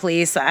talk to the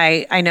police,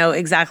 I know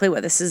exactly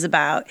what this is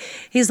about.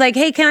 He's like,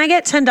 hey, can I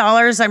get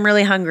 $10? I'm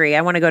really hungry.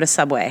 I want to go to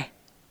Subway.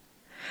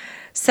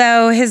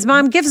 So his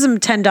mom gives him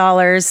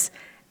 $10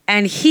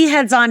 and he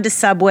heads on to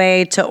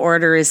Subway to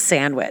order his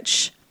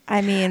sandwich.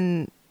 I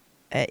mean,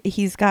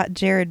 he's got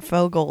Jared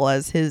Fogle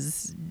as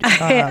his...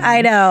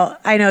 I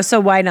know. So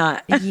why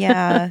not?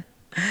 Yeah.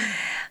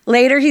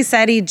 Later, he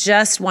said he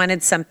just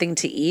wanted something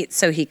to eat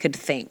so he could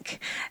think.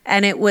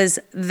 And it was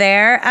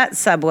there at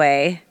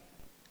Subway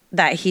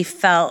that he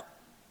felt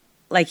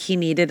like he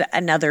needed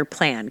another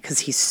plan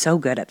because he's so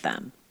good at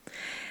them.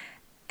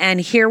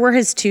 And here were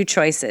his two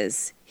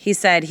choices. He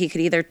said he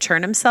could either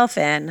turn himself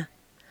in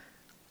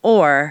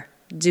or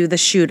do the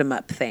shoot 'em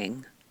up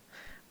thing,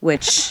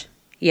 which,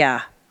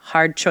 yeah,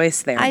 hard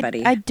choice there,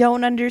 buddy. I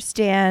don't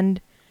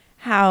understand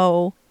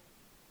how,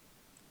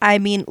 I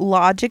mean,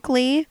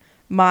 logically,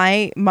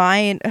 my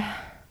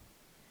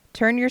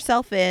turn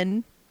yourself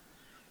in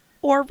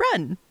or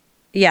run.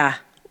 Yeah.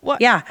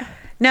 What? Yeah.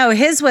 No,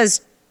 his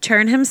was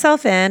turn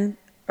himself in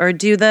or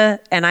do the,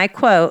 and I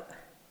quote,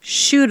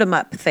 shoot 'em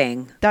up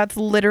thing. That's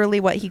literally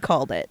what he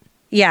called it.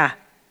 Yeah.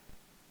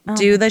 Oh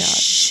Do my the God.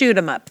 shoot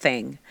 'em up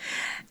thing.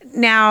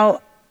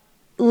 Now,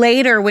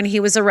 later when he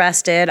was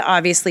arrested,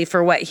 obviously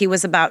for what he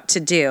was about to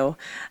do,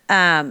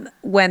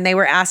 when they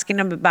were asking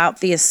him about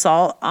the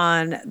assault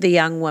on the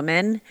young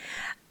woman,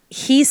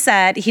 he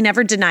said, he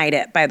never denied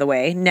it, by the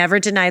way, never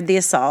denied the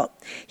assault.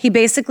 He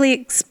basically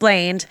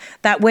explained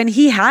that when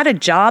he had a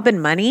job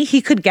and money,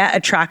 he could get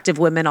attractive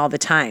women all the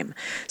time.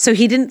 So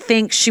he didn't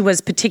think she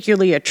was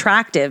particularly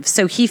attractive.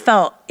 So he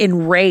felt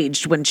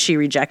enraged when she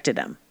rejected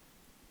him.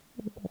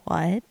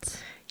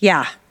 What?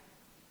 Yeah.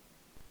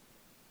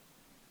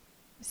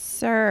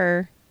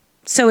 Sir.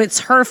 So it's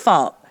her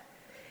fault.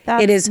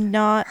 That's It is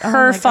not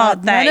her oh my fault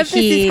God. that None of this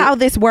he- is how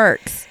this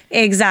works.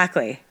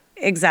 Exactly.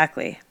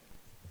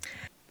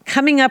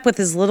 Coming up with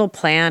his little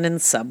plan in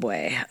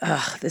Subway.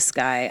 Ugh, this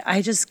guy,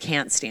 I just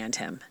can't stand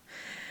him.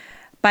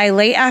 By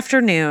late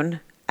afternoon,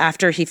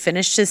 after he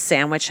finished his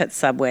sandwich at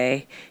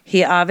Subway,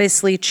 he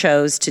obviously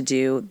chose to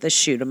do the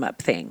shoot 'em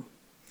up thing.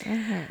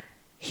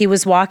 He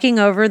was walking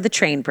over the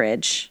train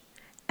bridge,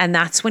 and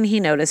that's when he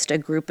noticed a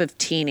group of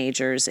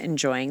teenagers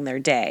enjoying their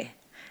day.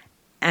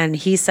 And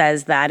he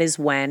says that is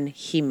when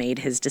he made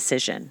his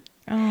decision.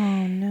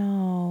 Oh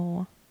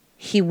no.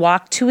 He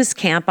walked to his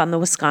camp on the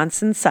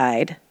Wisconsin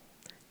side,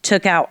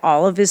 took out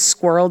all of his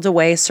squirreled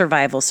away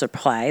survival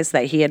supplies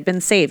that he had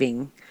been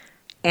saving,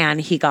 and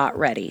he got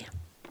ready.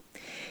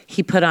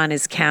 He put on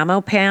his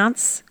camo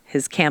pants,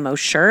 his camo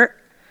shirt,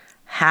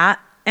 hat,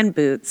 and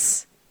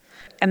boots,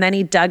 and then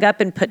he dug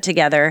up and put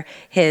together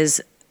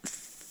his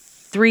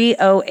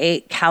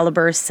 .308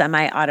 caliber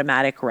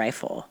semi-automatic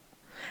rifle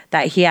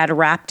that he had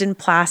wrapped in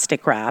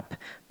plastic wrap,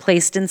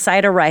 placed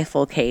inside a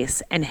rifle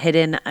case, and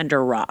hidden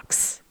under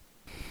rocks.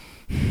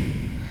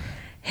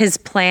 His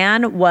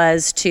plan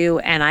was to,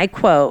 and I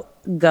quote,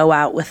 go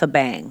out with a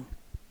bang.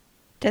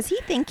 Does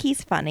he think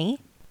he's funny?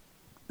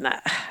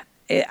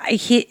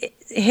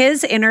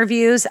 His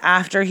interviews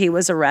after he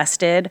was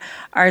arrested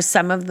are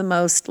some of the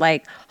most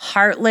like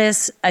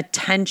heartless,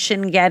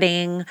 attention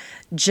getting,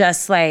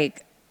 just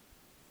like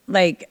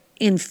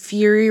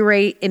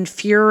infuriate,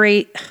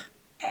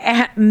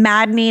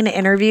 maddening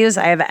interviews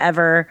I have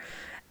ever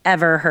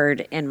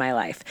heard in my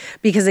life.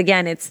 Because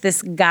again, it's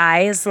this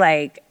guy's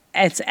like,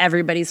 it's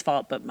everybody's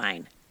fault but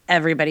mine.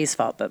 Everybody's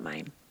fault but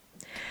mine.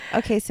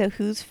 Okay, so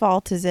whose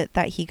fault is it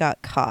that he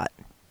got caught?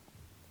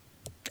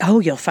 Oh,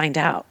 you'll find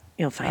out.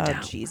 You'll find Oh,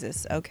 out.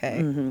 Jesus.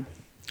 Okay.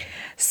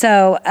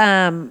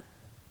 So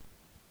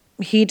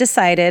he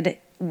decided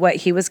what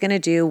he was going to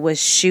do was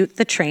shoot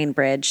the train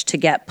bridge to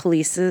get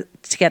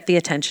the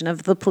attention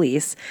of the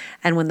police.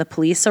 And when the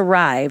police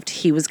arrived,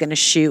 he was going to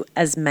shoot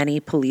as many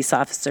police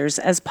officers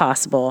as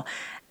possible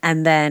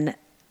and then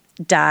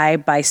die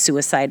by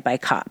suicide by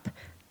cop.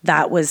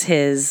 That was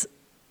his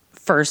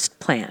first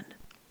plan.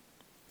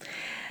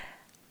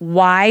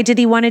 Why did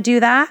he want to do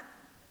that?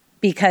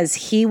 Because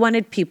he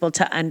wanted people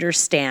to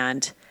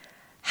understand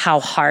how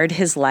hard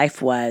his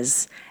life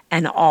was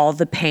and all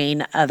the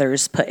pain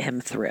others put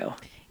him through.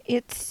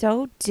 It's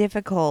so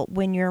difficult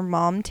when your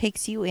mom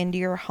takes you into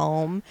your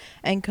home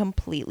and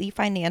completely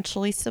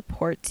financially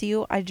supports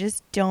you. I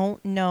just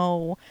don't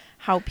know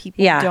how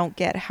people don't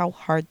get how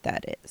hard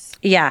that is.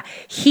 Yeah.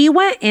 He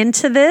went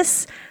into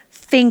this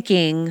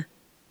thinking,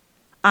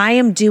 I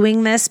am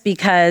doing this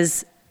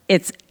because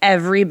it's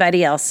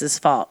everybody else's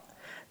fault.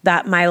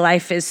 That my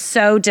life is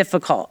so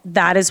difficult.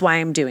 That is why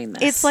I'm doing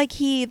this. It's like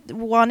he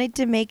wanted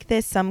to make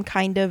this some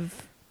kind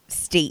of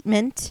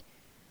statement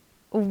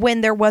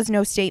when there was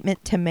no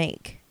statement to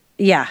make.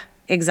 Yeah,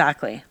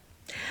 exactly.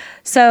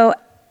 So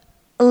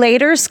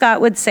later,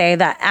 Scott would say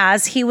that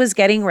as he was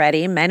getting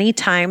ready, many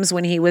times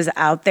when he was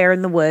out there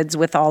in the woods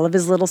with all of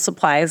his little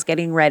supplies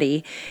getting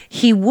ready,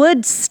 he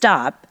would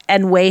stop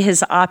and weigh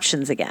his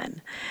options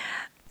again.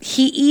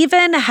 He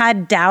even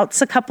had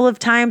doubts a couple of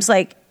times,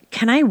 like,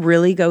 can I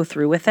really go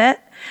through with it?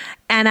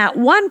 And at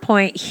one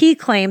point, he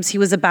claims he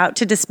was about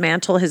to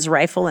dismantle his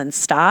rifle and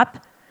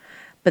stop,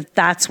 but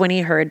that's when he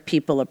heard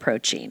people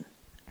approaching.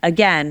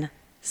 Again,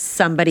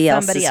 somebody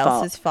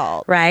else's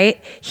fault.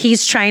 Right?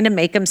 He's trying to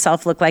make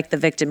himself look like the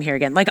victim here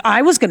again. Like,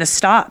 I was going to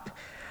stop.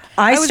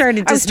 I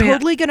was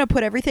totally going to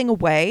put everything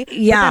away.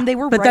 Yeah. But then they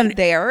were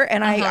there,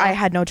 and I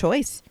had no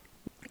choice.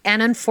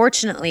 And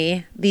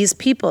unfortunately, these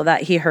people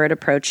that he heard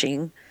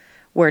approaching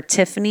were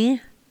Tiffany,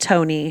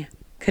 Tony,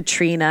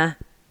 Katrina,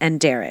 and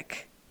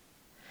Derek.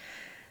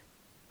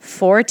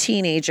 4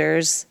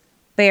 teenagers,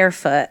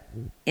 barefoot,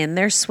 in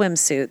their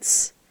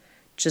swimsuits,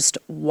 just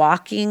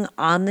walking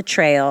on the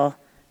trail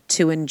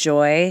to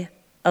enjoy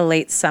a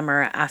late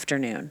summer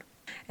afternoon.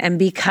 And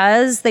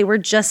because they were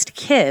just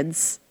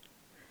kids,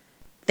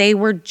 they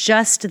were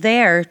just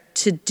there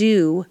to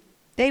do.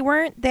 They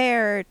weren't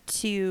there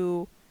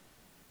to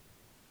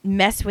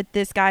mess with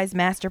this guy's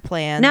master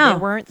plan. No. They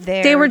weren't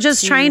there. They were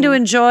just trying to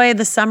enjoy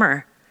the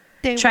summer.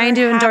 Trying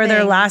to enjoy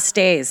their last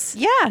days.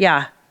 Yeah.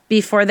 Yeah.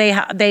 Before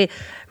they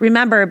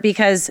remember,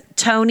 because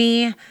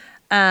Tony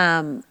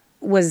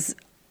was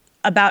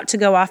about to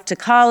go off to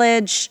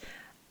college.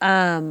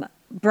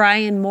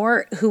 Brian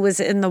Mort, who was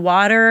in the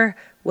water,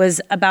 was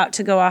about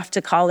to go off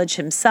to college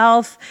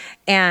himself.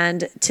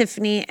 And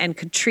Tiffany and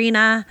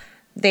Katrina,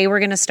 they were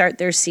going to start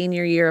their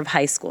senior year of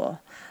high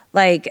school.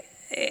 Like,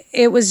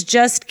 it was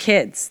just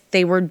kids.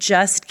 They were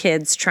just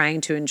kids trying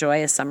to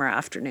enjoy a summer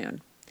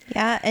afternoon.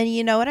 Yeah, and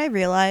you know what I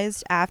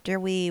realized after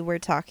we were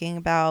talking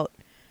about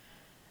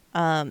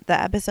the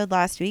episode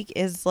last week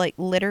is, like,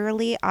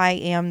 literally I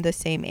am the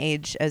same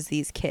age as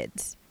these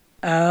kids.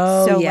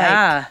 Oh, so,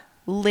 yeah. Like,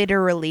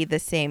 literally the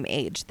same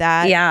age.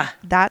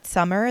 That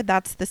summer,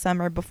 that's the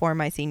summer before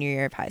my senior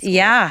year of high school.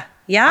 Yeah,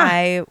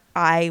 yeah.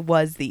 I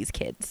was these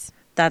kids.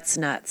 That's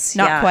nuts.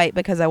 Not yeah. quite,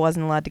 because I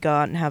wasn't allowed to go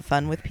out and have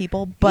fun with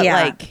people, but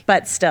like,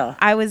 but still.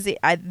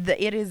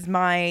 it is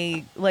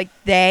my, like,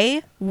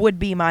 they would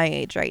be my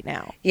age right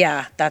now,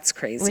 Yeah, that's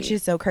crazy. which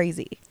is so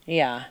crazy.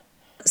 Yeah.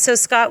 So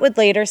Scott would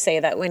later say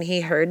that when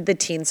he heard the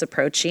teens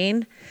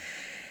approaching,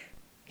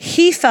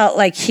 he felt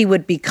like he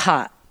would be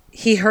caught.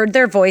 He heard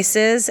their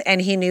voices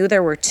and he knew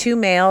there were 2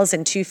 males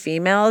and 2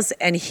 females,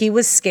 and he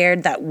was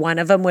scared that one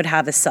of them would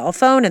have a cell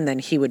phone and then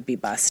he would be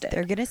busted.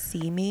 They're gonna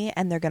see me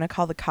and they're gonna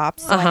call the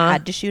cops, so I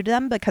had to shoot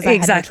them because I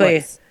Exactly. had no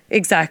choice.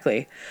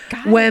 Exactly.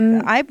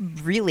 God, I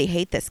really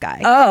hate this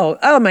guy.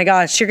 Oh my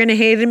gosh, you're going to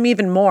hate him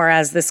even more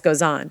as this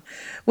goes on.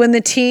 When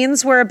the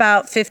teens were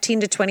about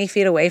 15 to 20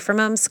 feet away from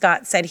him,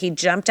 Scott said he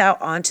jumped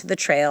out onto the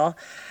trail,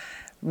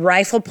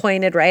 rifle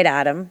pointed right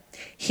at him.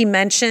 He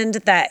mentioned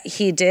that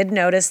he did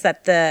notice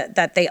that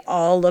they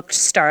all looked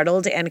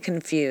startled and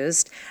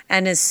confused,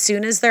 and as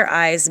soon as their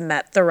eyes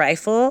met the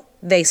rifle,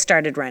 they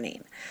started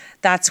running.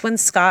 That's when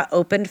Scott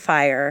opened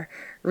fire,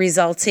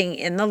 resulting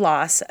in the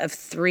loss of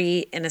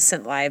 3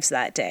 innocent lives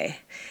that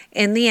day.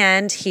 In the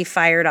end, he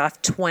fired off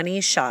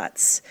 20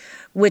 shots,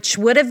 which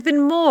would have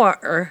been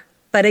more,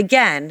 but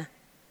again,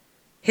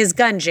 his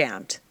gun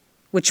jammed,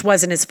 which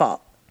wasn't his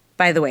fault.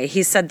 By the way,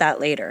 he said that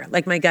later,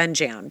 like, my gun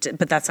jammed,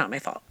 but that's not my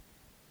fault.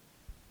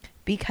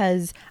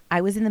 Because I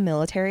was in the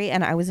military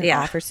and I was in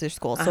officer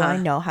school, so I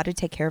know how to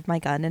take care of my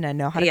gun and I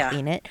know how to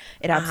clean it.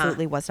 It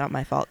absolutely was not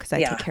my fault because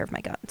I take care of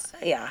my guns.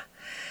 Yeah.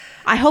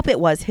 I hope it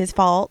was his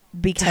fault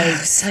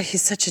because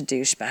he's such a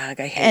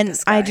douchebag. I hate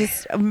this guy. I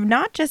just,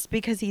 not just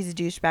because he's a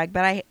douchebag,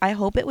 but I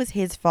hope it was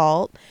his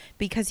fault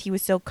because he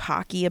was so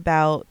cocky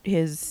about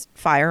his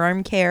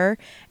firearm care,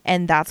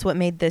 and that's what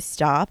made this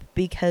stop.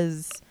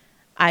 Because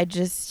I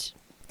just,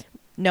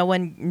 no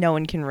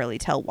one can really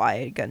tell why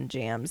a gun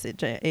jams.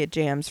 It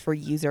jams for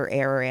user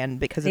error and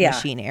because of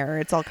machine error.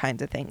 It's all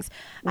kinds of things.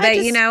 But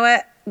you know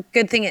what?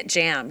 Good thing it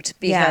jammed,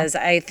 because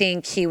I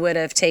think he would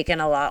have taken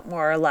a lot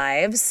more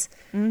lives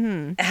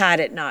had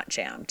it not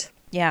jammed.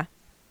 Yeah.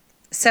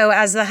 So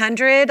as the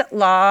 100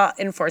 law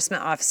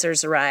enforcement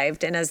officers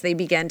arrived, and as they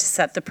began to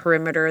set the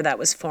perimeter that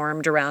was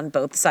formed around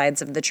both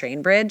sides of the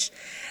train bridge,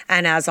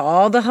 and as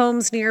all the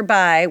homes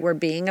nearby were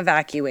being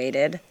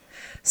evacuated,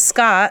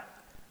 Scott,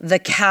 the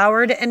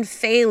coward and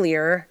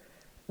failure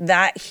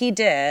that he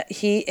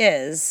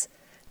is,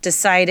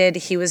 decided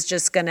he was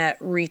just going to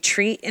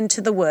retreat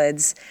into the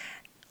woods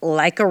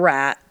like a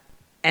rat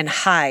and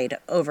hide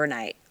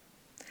overnight.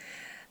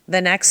 The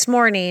next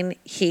morning,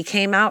 he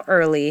came out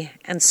early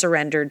and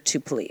surrendered to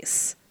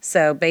police.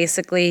 So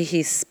basically,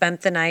 he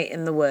spent the night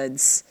in the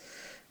woods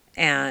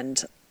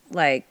and,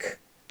 like,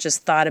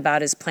 just thought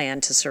about his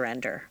plan to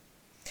surrender.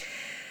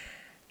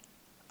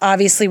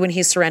 Obviously, when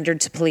he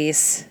surrendered to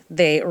police,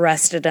 they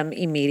arrested him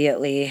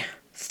immediately,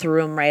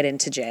 threw him right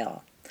into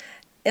jail.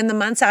 In the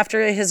months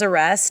after his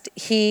arrest,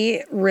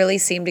 he really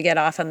seemed to get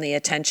off on the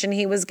attention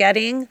he was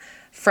getting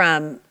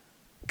from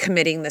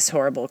committing this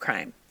horrible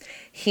crime.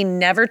 He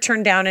never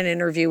turned down an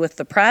interview with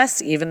the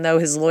press, even though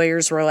his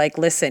lawyers were like,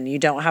 listen, you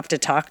don't have to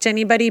talk to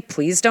anybody.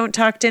 Please don't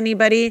talk to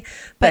anybody.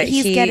 But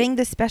he's getting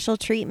the special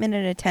treatment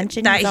and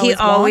attention that he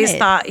always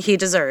thought he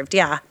deserved.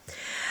 Yeah.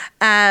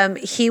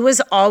 He was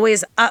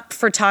always up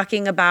for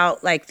talking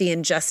about, like, the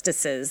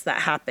injustices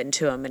that happened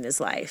to him in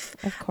his life.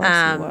 Of course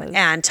he was.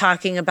 And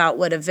talking about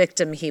what a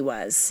victim he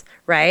was,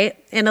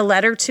 right? In a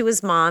letter to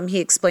his mom, he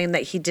explained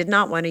that he did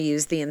not want to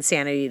use the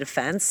insanity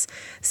defense,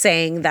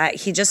 saying that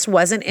he just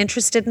wasn't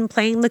interested in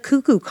playing the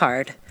cuckoo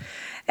card.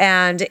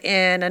 And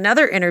in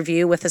another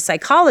interview with a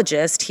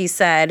psychologist, he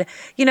said,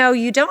 you know,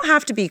 you don't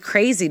have to be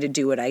crazy to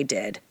do what I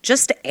did,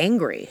 just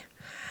angry.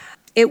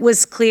 It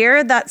was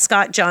clear that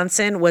Scott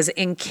Johnson was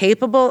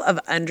incapable of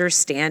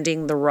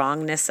understanding the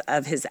wrongness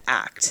of his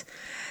act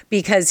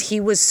because he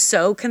was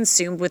so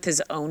consumed with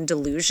his own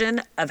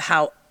delusion of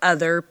how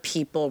other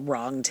people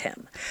wronged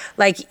him.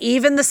 Like,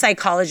 even the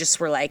psychologists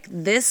were like,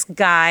 this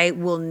guy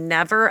will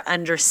never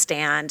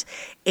understand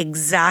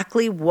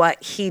exactly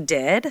what he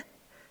did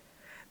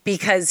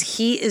because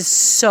he is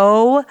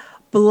so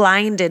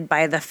blinded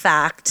by the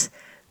fact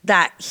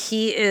that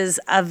he is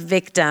a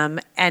victim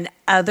and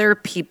other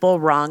people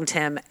wronged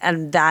him,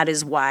 and that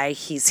is why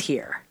he's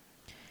here.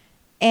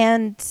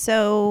 And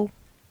so,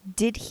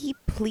 did he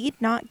plead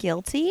not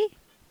guilty?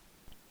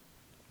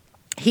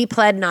 He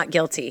pled not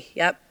guilty.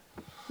 Yep.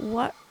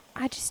 What?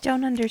 I just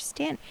don't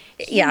understand.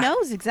 He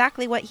knows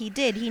exactly what he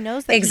did. He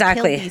knows that he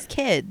killed these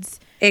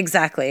kids.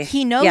 Exactly.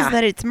 He knows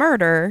that it's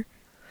murder.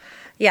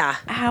 Yeah.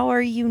 How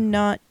are you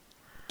not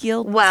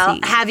guilty? Well,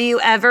 have you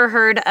ever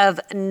heard of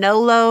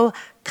nolo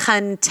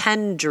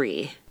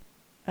contendere?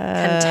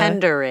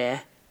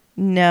 Contendere.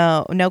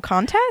 No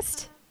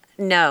contest?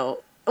 No.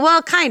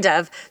 Well, kind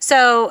of.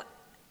 So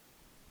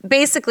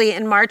basically,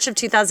 in March of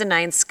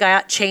 2009,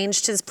 Scott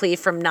changed his plea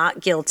from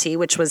not guilty,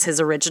 which was his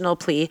original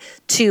plea,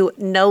 to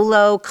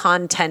nolo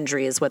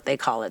contendere is what they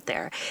call it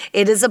there.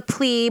 It is a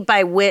plea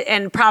by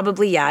and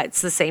probably,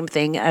 it's the same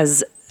thing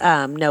as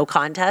no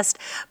contest.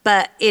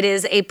 But it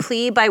is a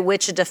plea by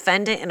which a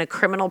defendant in a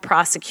criminal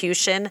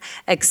prosecution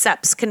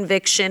accepts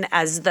conviction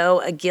as though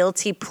a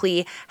guilty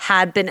plea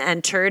had been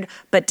entered,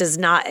 but does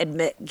not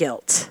admit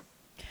guilt.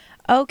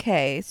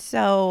 Okay,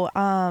 so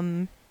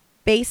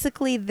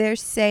basically they're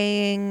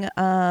saying,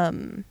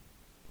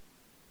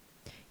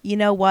 you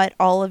know what,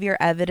 all of your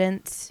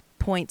evidence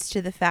points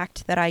to the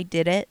fact that I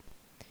did it,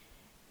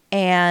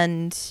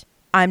 and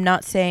I'm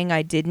not saying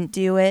I didn't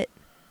do it,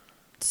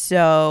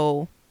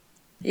 so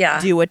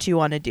do what you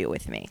want to do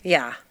with me.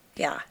 Yeah.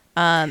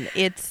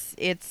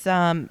 It's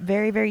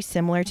very, very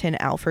similar to an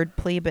Alford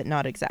plea, but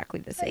not exactly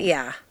the same.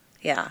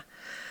 Yeah.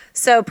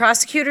 So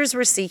prosecutors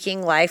were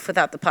seeking life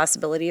without the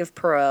possibility of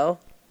parole.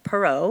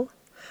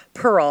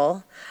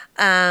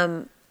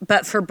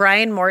 But for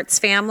Brian Mort's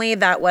family,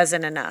 that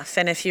wasn't enough.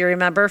 And if you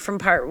remember from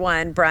part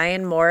 1,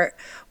 Brian Mort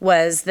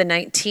was the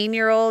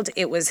 19-year-old.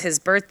 It was his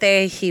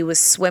birthday. He was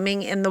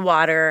swimming in the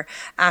water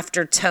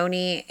after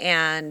Tony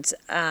and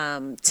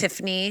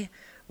Tiffany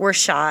were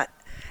shot.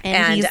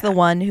 And he's the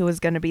one who was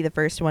going to be the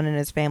first one in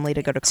his family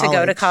to go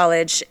to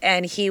college.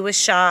 And he was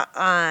shot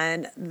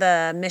on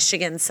the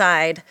Michigan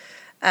side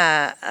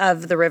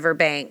of the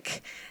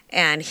riverbank.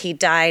 And he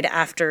died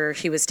after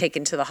he was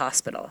taken to the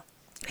hospital.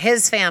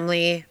 His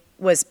family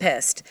was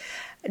pissed.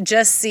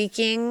 Just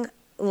seeking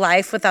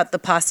life without the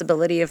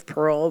possibility of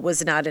parole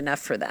was not enough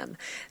for them.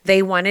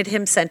 They wanted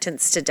him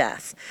sentenced to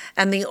death.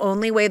 And the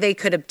only way they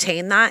could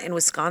obtain that in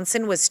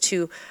Wisconsin was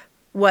to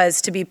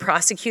be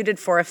prosecuted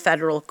for a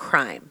federal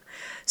crime.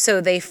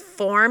 So they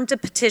formed a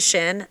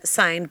petition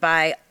signed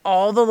by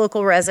all the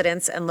local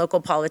residents and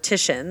local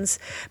politicians,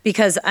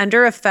 because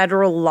under a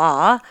federal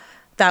law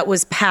that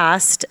was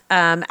passed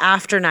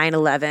after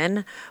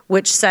 9/11,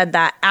 which said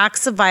that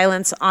acts of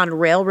violence on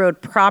railroad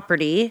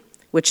property,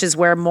 which is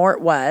where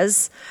Mort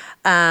was,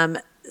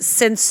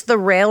 since the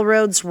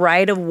railroad's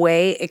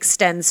right-of-way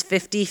extends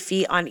 50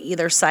 feet on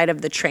either side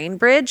of the train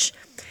bridge,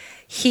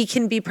 he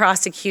can be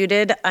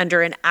prosecuted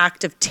under an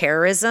act of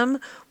terrorism,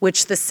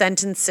 which the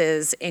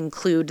sentences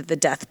include the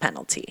death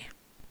penalty.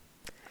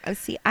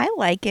 See, I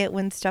like it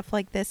when stuff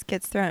like this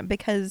gets thrown,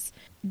 because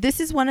this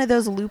is one of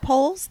those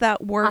loopholes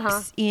that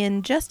works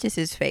in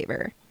justice's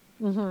favor.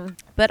 Mm-hmm.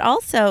 But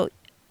also,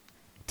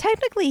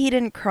 technically, he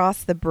didn't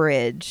cross the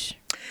bridge,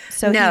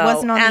 so he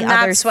wasn't on the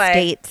other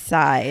state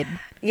side.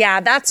 Yeah,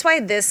 that's why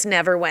this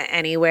never went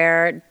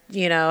anywhere.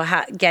 You know,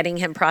 getting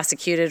him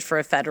prosecuted for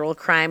a federal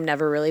crime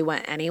never really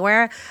went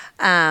anywhere,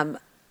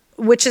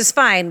 which is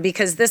fine,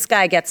 because this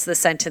guy gets the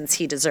sentence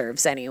he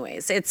deserves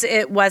anyways.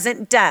 It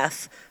wasn't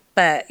death,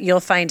 but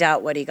you'll find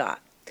out what he got.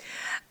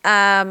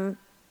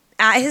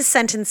 At his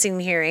sentencing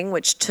hearing,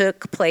 which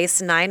took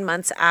place 9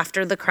 months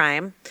after the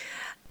crime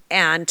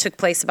and took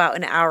place about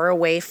an hour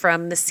away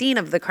from the scene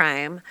of the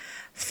crime,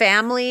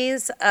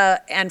 families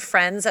and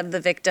friends of the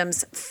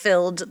victims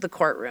filled the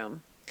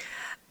courtroom.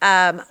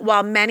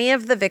 While many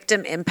of the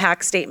victim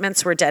impact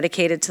statements were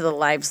dedicated to the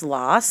lives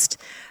lost,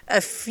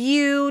 a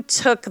few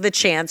took the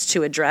chance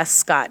to address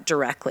Scott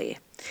directly.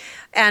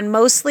 And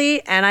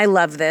mostly, and I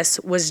love this,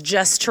 was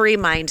just to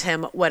remind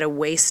him what a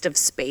waste of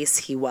space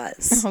he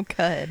was. Oh,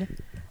 good.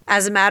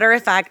 As a matter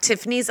of fact,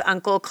 Tiffany's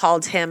uncle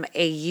called him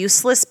a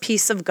useless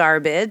piece of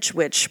garbage,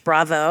 which,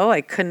 bravo,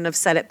 I couldn't have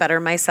said it better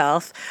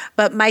myself.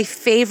 But my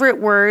favorite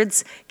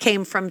words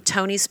came from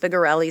Tony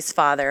Spigarelli's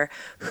father,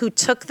 who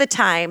took the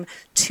time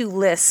to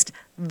list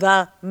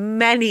the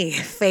many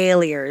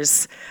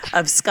failures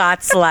of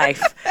Scott's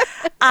life.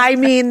 I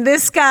mean,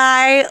 this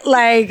guy,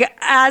 like,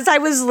 as I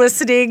was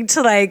listening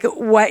to, like,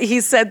 what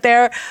he said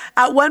there,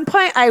 at one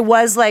point I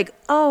was like,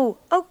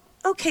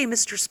 okay,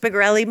 Mr.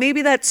 Spigarelli,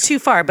 maybe that's too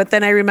far. But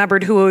then I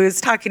remembered who he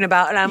was talking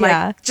about, and I'm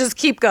like, just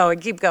keep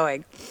going.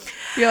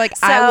 You're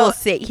like, I will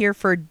sit here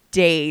for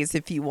days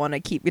if you want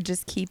to keep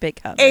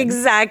it coming.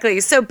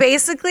 Exactly. So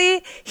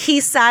basically, he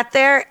sat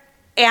there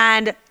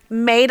and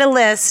made a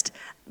list.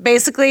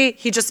 Basically,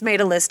 he just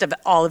made a list of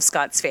all of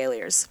Scott's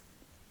failures.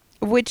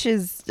 Which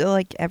is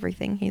like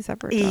everything he's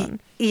ever done.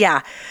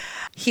 Yeah.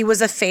 He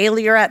was a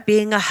failure at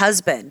being a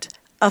husband,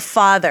 a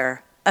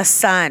father, a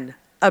son,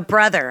 a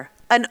brother,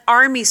 an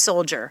army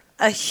soldier,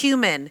 a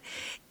human,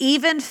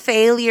 even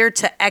failure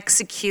to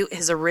execute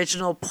his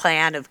original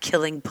plan of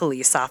killing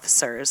police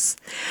officers.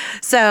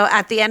 So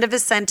at the end of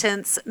his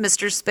sentence,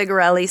 Mr.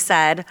 Spigarelli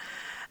said,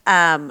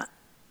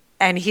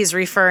 and he's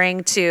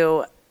referring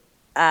to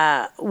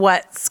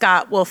what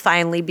Scott will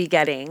finally be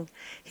getting.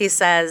 He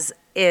says,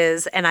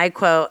 is, and I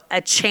quote,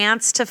 a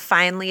chance to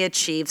finally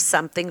achieve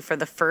something for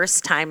the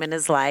first time in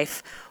his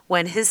life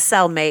when his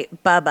cellmate,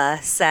 Bubba,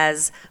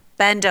 says,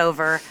 bend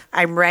over,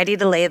 I'm ready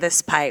to lay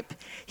this pipe.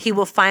 He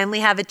will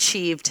finally have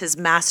achieved his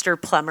master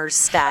plumber's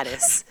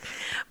status.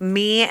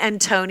 Me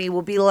and Tony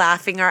will be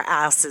laughing our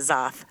asses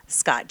off,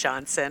 Scott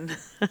Johnson.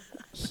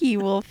 He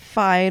will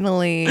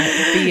finally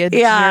be a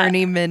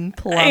journeyman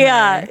plumber.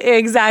 Yeah,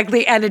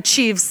 exactly, and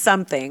achieve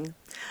something.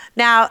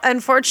 Now,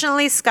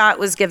 unfortunately, Scott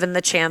was given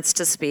the chance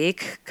to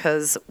speak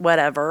because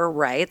whatever,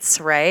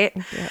 rights, right?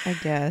 I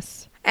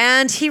guess.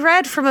 And he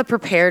read from a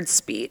prepared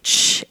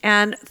speech.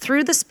 And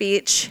through the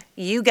speech,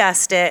 you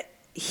guessed it,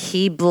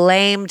 he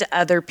blamed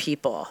other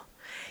people.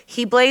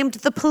 He blamed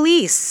the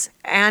police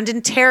and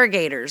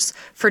interrogators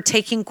for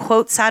taking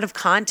quotes out of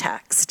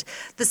context,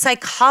 the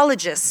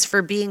psychologists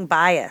for being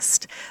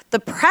biased, the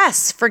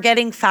press for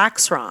getting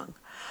facts wrong.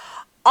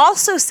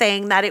 Also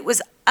saying that it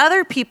was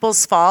other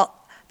people's fault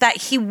that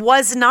he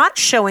was not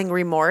showing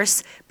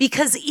remorse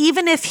because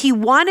even if he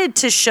wanted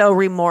to show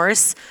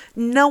remorse,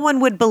 no one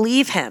would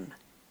believe him.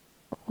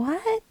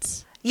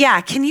 What?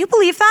 Yeah, can you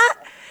believe that?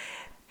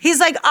 He's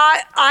like,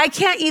 I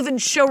can't even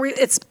show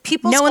it's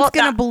people's fault. No one's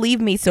going to believe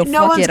me, so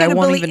no fuck it. I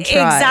won't even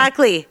try.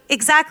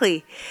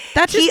 Exactly.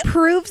 That just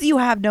proves you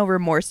have no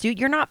remorse, dude.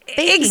 You're not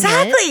faking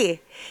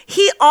it.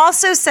 He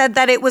also said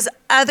that it was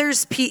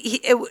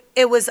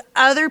it was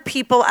other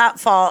people at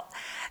fault,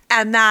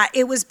 and that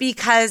it was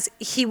because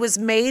he was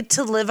made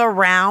to live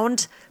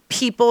around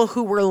people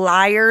who were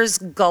liars,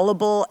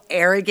 gullible,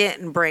 arrogant,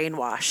 and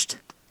brainwashed.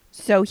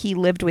 So he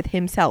lived with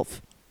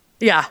himself.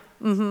 Yeah.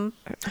 Mm-hmm.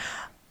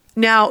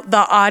 Now,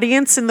 the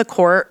audience in the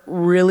court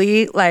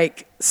really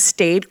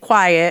stayed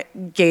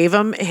quiet, gave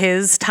him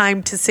his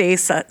time to say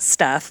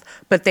stuff,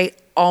 but they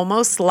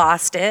almost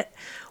lost it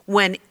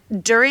when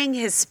during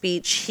his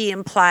speech, he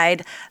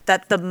implied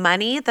that the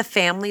money the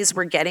families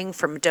were getting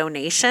from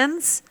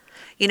donations,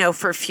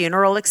 for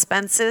funeral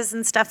expenses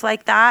and stuff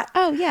like that.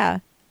 Oh, yeah.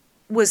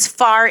 Was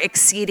far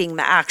exceeding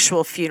the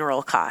actual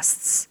funeral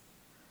costs.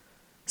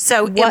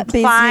 So what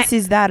business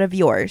is that of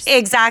yours?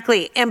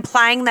 Exactly.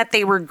 Implying that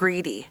they were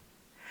greedy.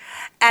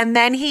 And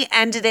then he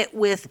ended it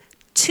with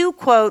 2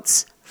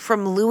 quotes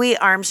from Louis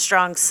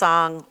Armstrong's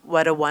song,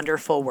 What a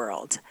Wonderful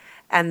World.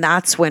 And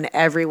that's when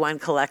everyone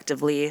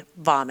collectively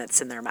vomits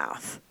in their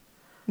mouth.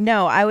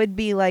 No, I would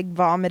be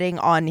vomiting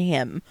on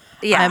him.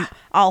 Yeah.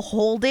 I'll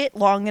hold it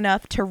long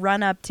enough to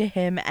run up to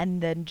him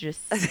and then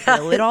just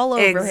spill it all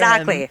over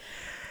exactly. him.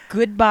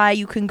 Goodbye,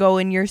 you can go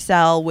in your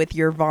cell with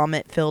your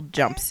vomit-filled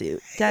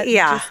jumpsuit.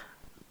 Yeah.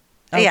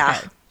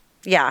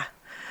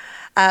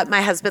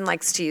 My husband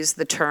likes to use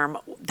the term,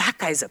 that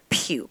guy's a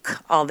puke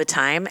all the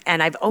time.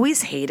 And I've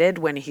always hated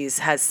when he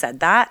has said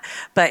that.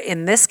 But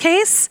in this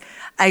case,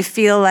 I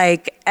feel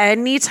like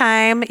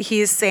anytime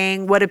he's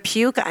saying what a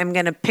puke, I'm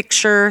going to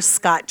picture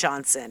Scott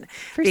Johnson.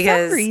 For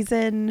some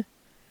reason,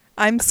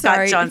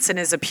 Scott Johnson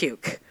is a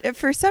puke.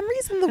 For some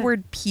reason, the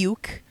word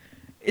puke,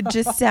 it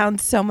just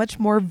sounds so much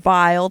more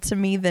vile to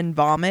me than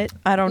vomit.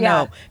 I don't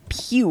know.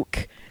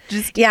 Puke.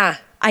 Yeah.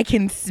 I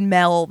can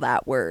smell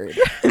that word.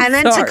 And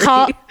then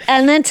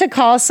to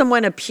call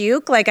someone a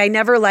puke, I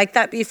never liked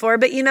that before,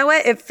 but you know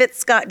what? It fits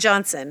Scott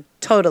Johnson.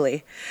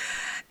 Totally.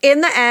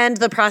 In the end,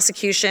 the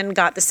prosecution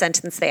got the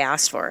sentence they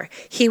asked for.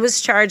 He was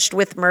charged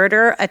with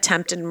murder,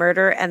 attempted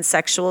murder, and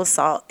sexual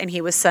assault, and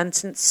he was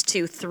sentenced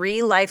to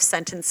 3 life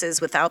sentences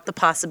without the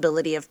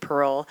possibility of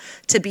parole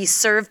to be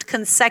served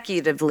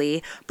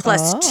consecutively,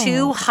 plus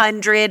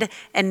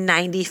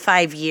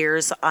 295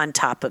 years on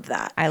top of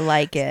that. I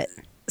like it.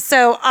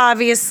 So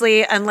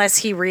obviously, unless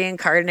he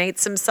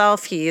reincarnates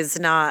himself, he is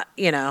not,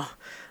 we're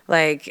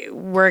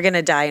going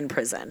to die in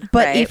prison.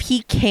 But right? if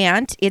he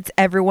can't, it's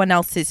everyone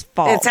else's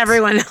fault. It's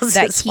everyone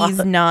else's fault. That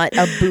he's not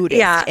a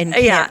Buddhist and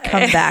can't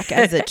come back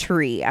as a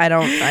tree. I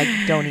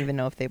don't even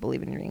know if they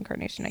believe in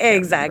reincarnation.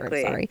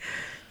 Exactly. Sorry.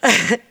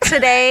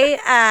 Today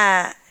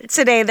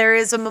there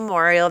is a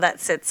memorial that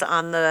sits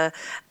on a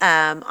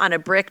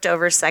bricked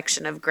over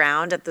section of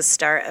ground at the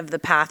start of the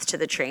path to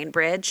the train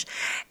bridge,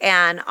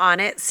 and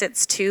on it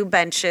sits 2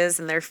 benches,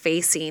 and they're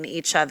facing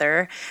each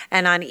other,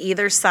 and on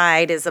either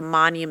side is a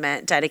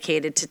monument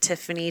dedicated to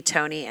Tiffany,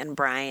 Tony, and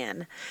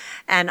Brian,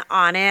 and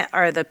on it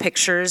are the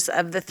pictures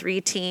of the 3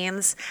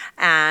 teens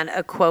and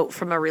a quote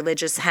from a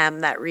religious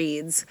hymn that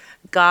reads,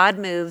 "God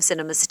moves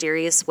in a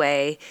mysterious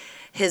way,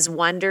 His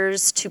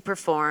wonders to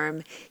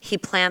perform. He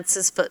plants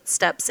his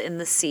footsteps in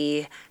the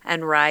sea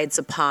and rides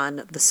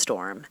upon the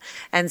storm."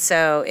 And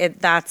so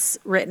that's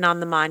written on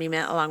the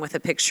monument along with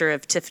a picture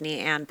of Tiffany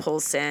Ann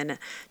Polson,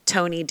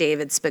 Tony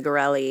David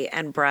Spigarelli,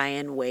 and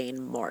Brian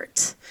Wayne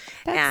Mort.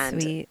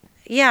 That's sweet.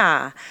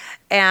 Yeah.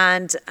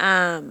 And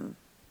so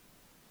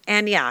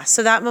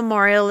that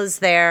memorial is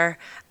there.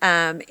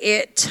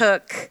 It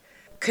took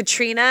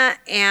Katrina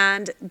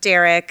and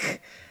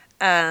Derek,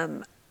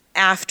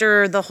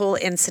 after the whole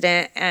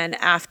incident and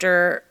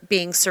after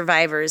being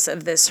survivors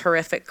of this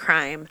horrific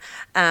crime,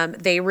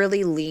 they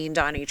really leaned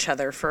on each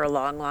other for a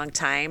long, long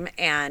time,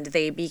 and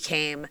they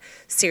became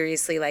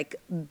seriously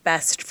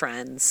best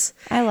friends.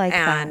 I like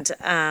that.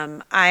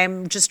 And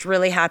I'm just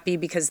really happy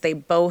because they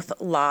both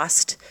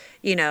lost,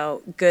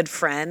 good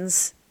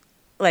friends.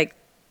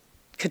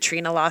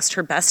 Katrina lost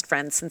her best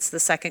friend since the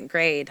 2nd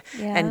grade,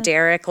 and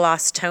Derek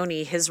lost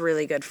Tony, his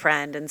really good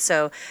friend. And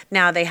so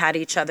now they had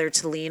each other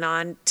to lean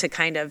on to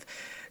kind of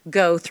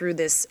go through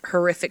this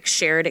horrific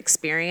shared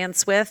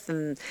experience with.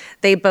 And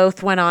they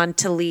both went on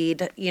to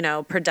lead,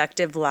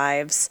 productive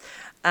lives.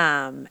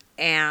 And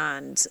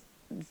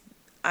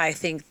I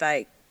think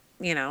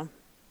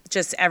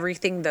just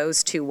everything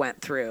those two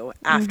went through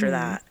after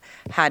that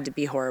had to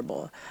be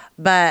horrible.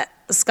 But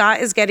Scott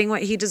is getting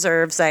what he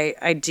deserves. I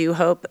do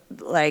hope,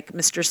 like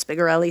Mr.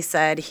 Spigarelli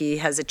said, he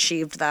has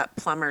achieved that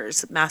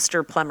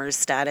master plumber's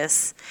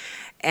status.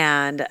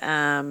 And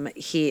I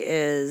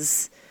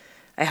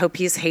hope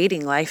he's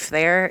hating life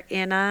there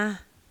in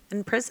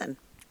prison.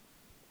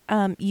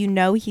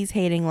 He's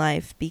hating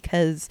life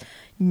because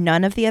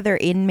none of the other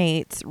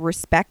inmates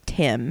respect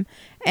him,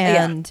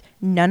 and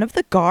none of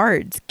the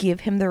guards give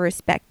him the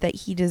respect that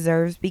he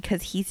deserves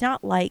because he's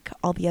not like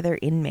all the other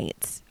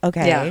inmates.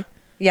 Okay.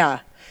 Yeah.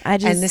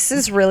 And this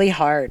is really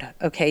hard.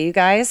 Okay, you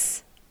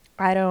guys?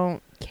 I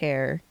don't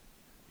care.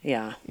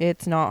 Yeah.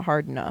 It's not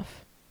hard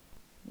enough.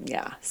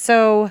 Yeah.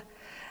 So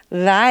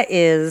that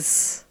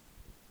is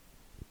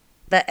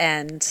the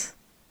end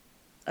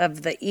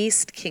of the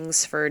East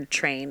Kingsford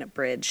train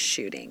bridge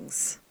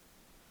shootings.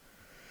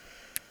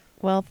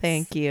 Well,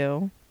 thank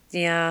you.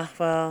 Yeah,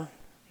 well,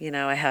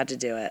 I had to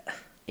do it.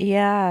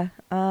 Yeah.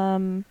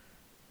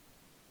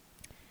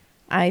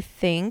 I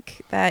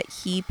think that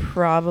he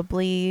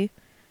probably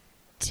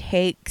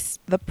takes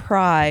the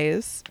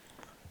prize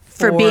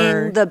for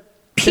being the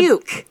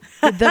puke.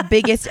 The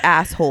biggest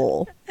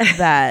asshole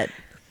that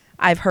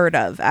I've heard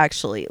of,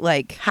 actually.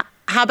 Like,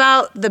 how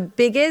about the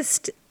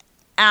biggest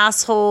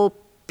asshole,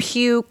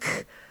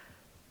 puke,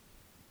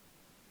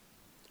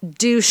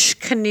 douche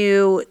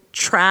canoe,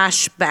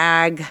 trash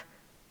bag,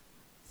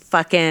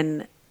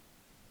 fucking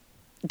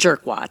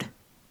jerkwad?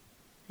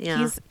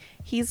 Yeah.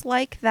 He's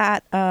like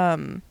that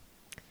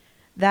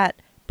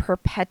that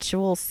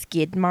perpetual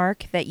skid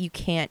mark that you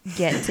can't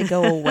get to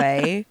go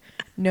away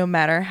no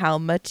matter how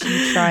much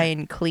you try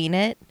and clean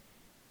it.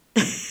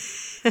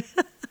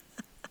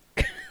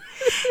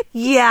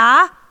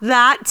 Yeah,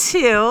 that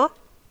too.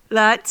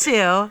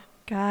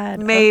 God,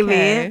 maybe.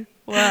 Okay.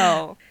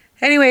 Well,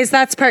 anyways,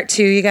 that's part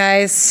 2, you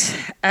guys.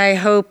 I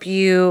hope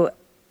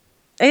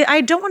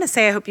I don't want to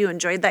say I hope you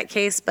enjoyed that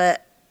case,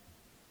 but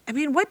I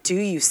mean, what do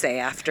you say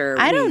after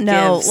I don't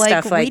know. give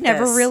stuff like we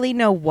never this? really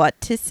know what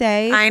to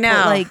say. I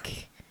know.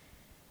 But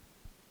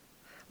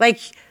like,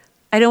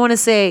 I don't want to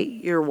say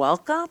you're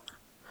welcome.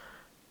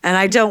 And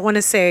I don't want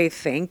to say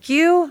thank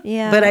you.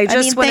 Yeah. But I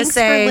just want to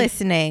say thanks for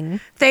listening.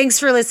 Thanks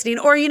for listening.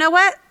 Or you know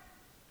what?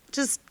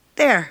 Just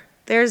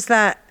there's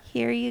that.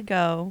 Here you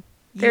go.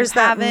 There's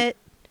you have it.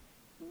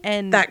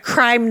 And that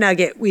crime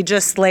nugget we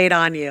just laid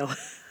on you.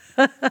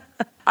 All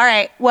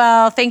right.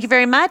 Well, thank you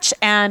very much.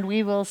 And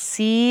we will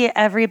see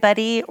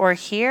everybody or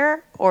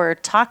hear or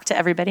talk to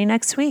everybody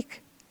next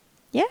week.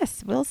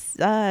 Yes. We'll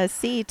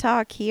see,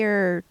 talk,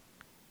 hear,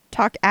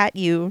 talk at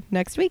you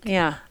next week.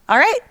 Yeah. All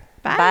right.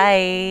 Bye.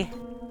 Bye.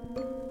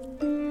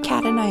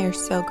 Kat and I are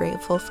so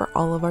grateful for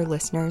all of our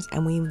listeners,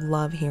 and we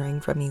love hearing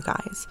from you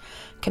guys.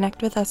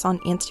 Connect with us on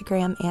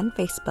Instagram and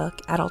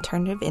Facebook at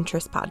Alternative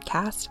Interest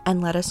Podcast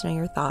and let us know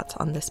your thoughts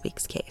on this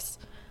week's case.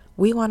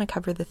 We want to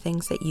cover the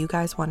things that you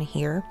guys want to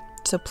hear,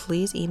 so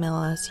please email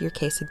us your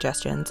case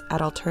suggestions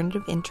at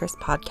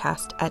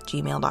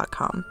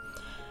alternativeinterestpodcast@gmail.com.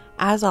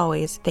 As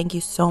always, thank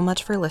you so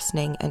much for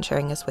listening and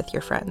sharing us with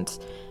your friends.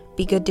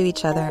 Be good to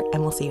each other,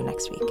 and we'll see you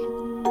next week.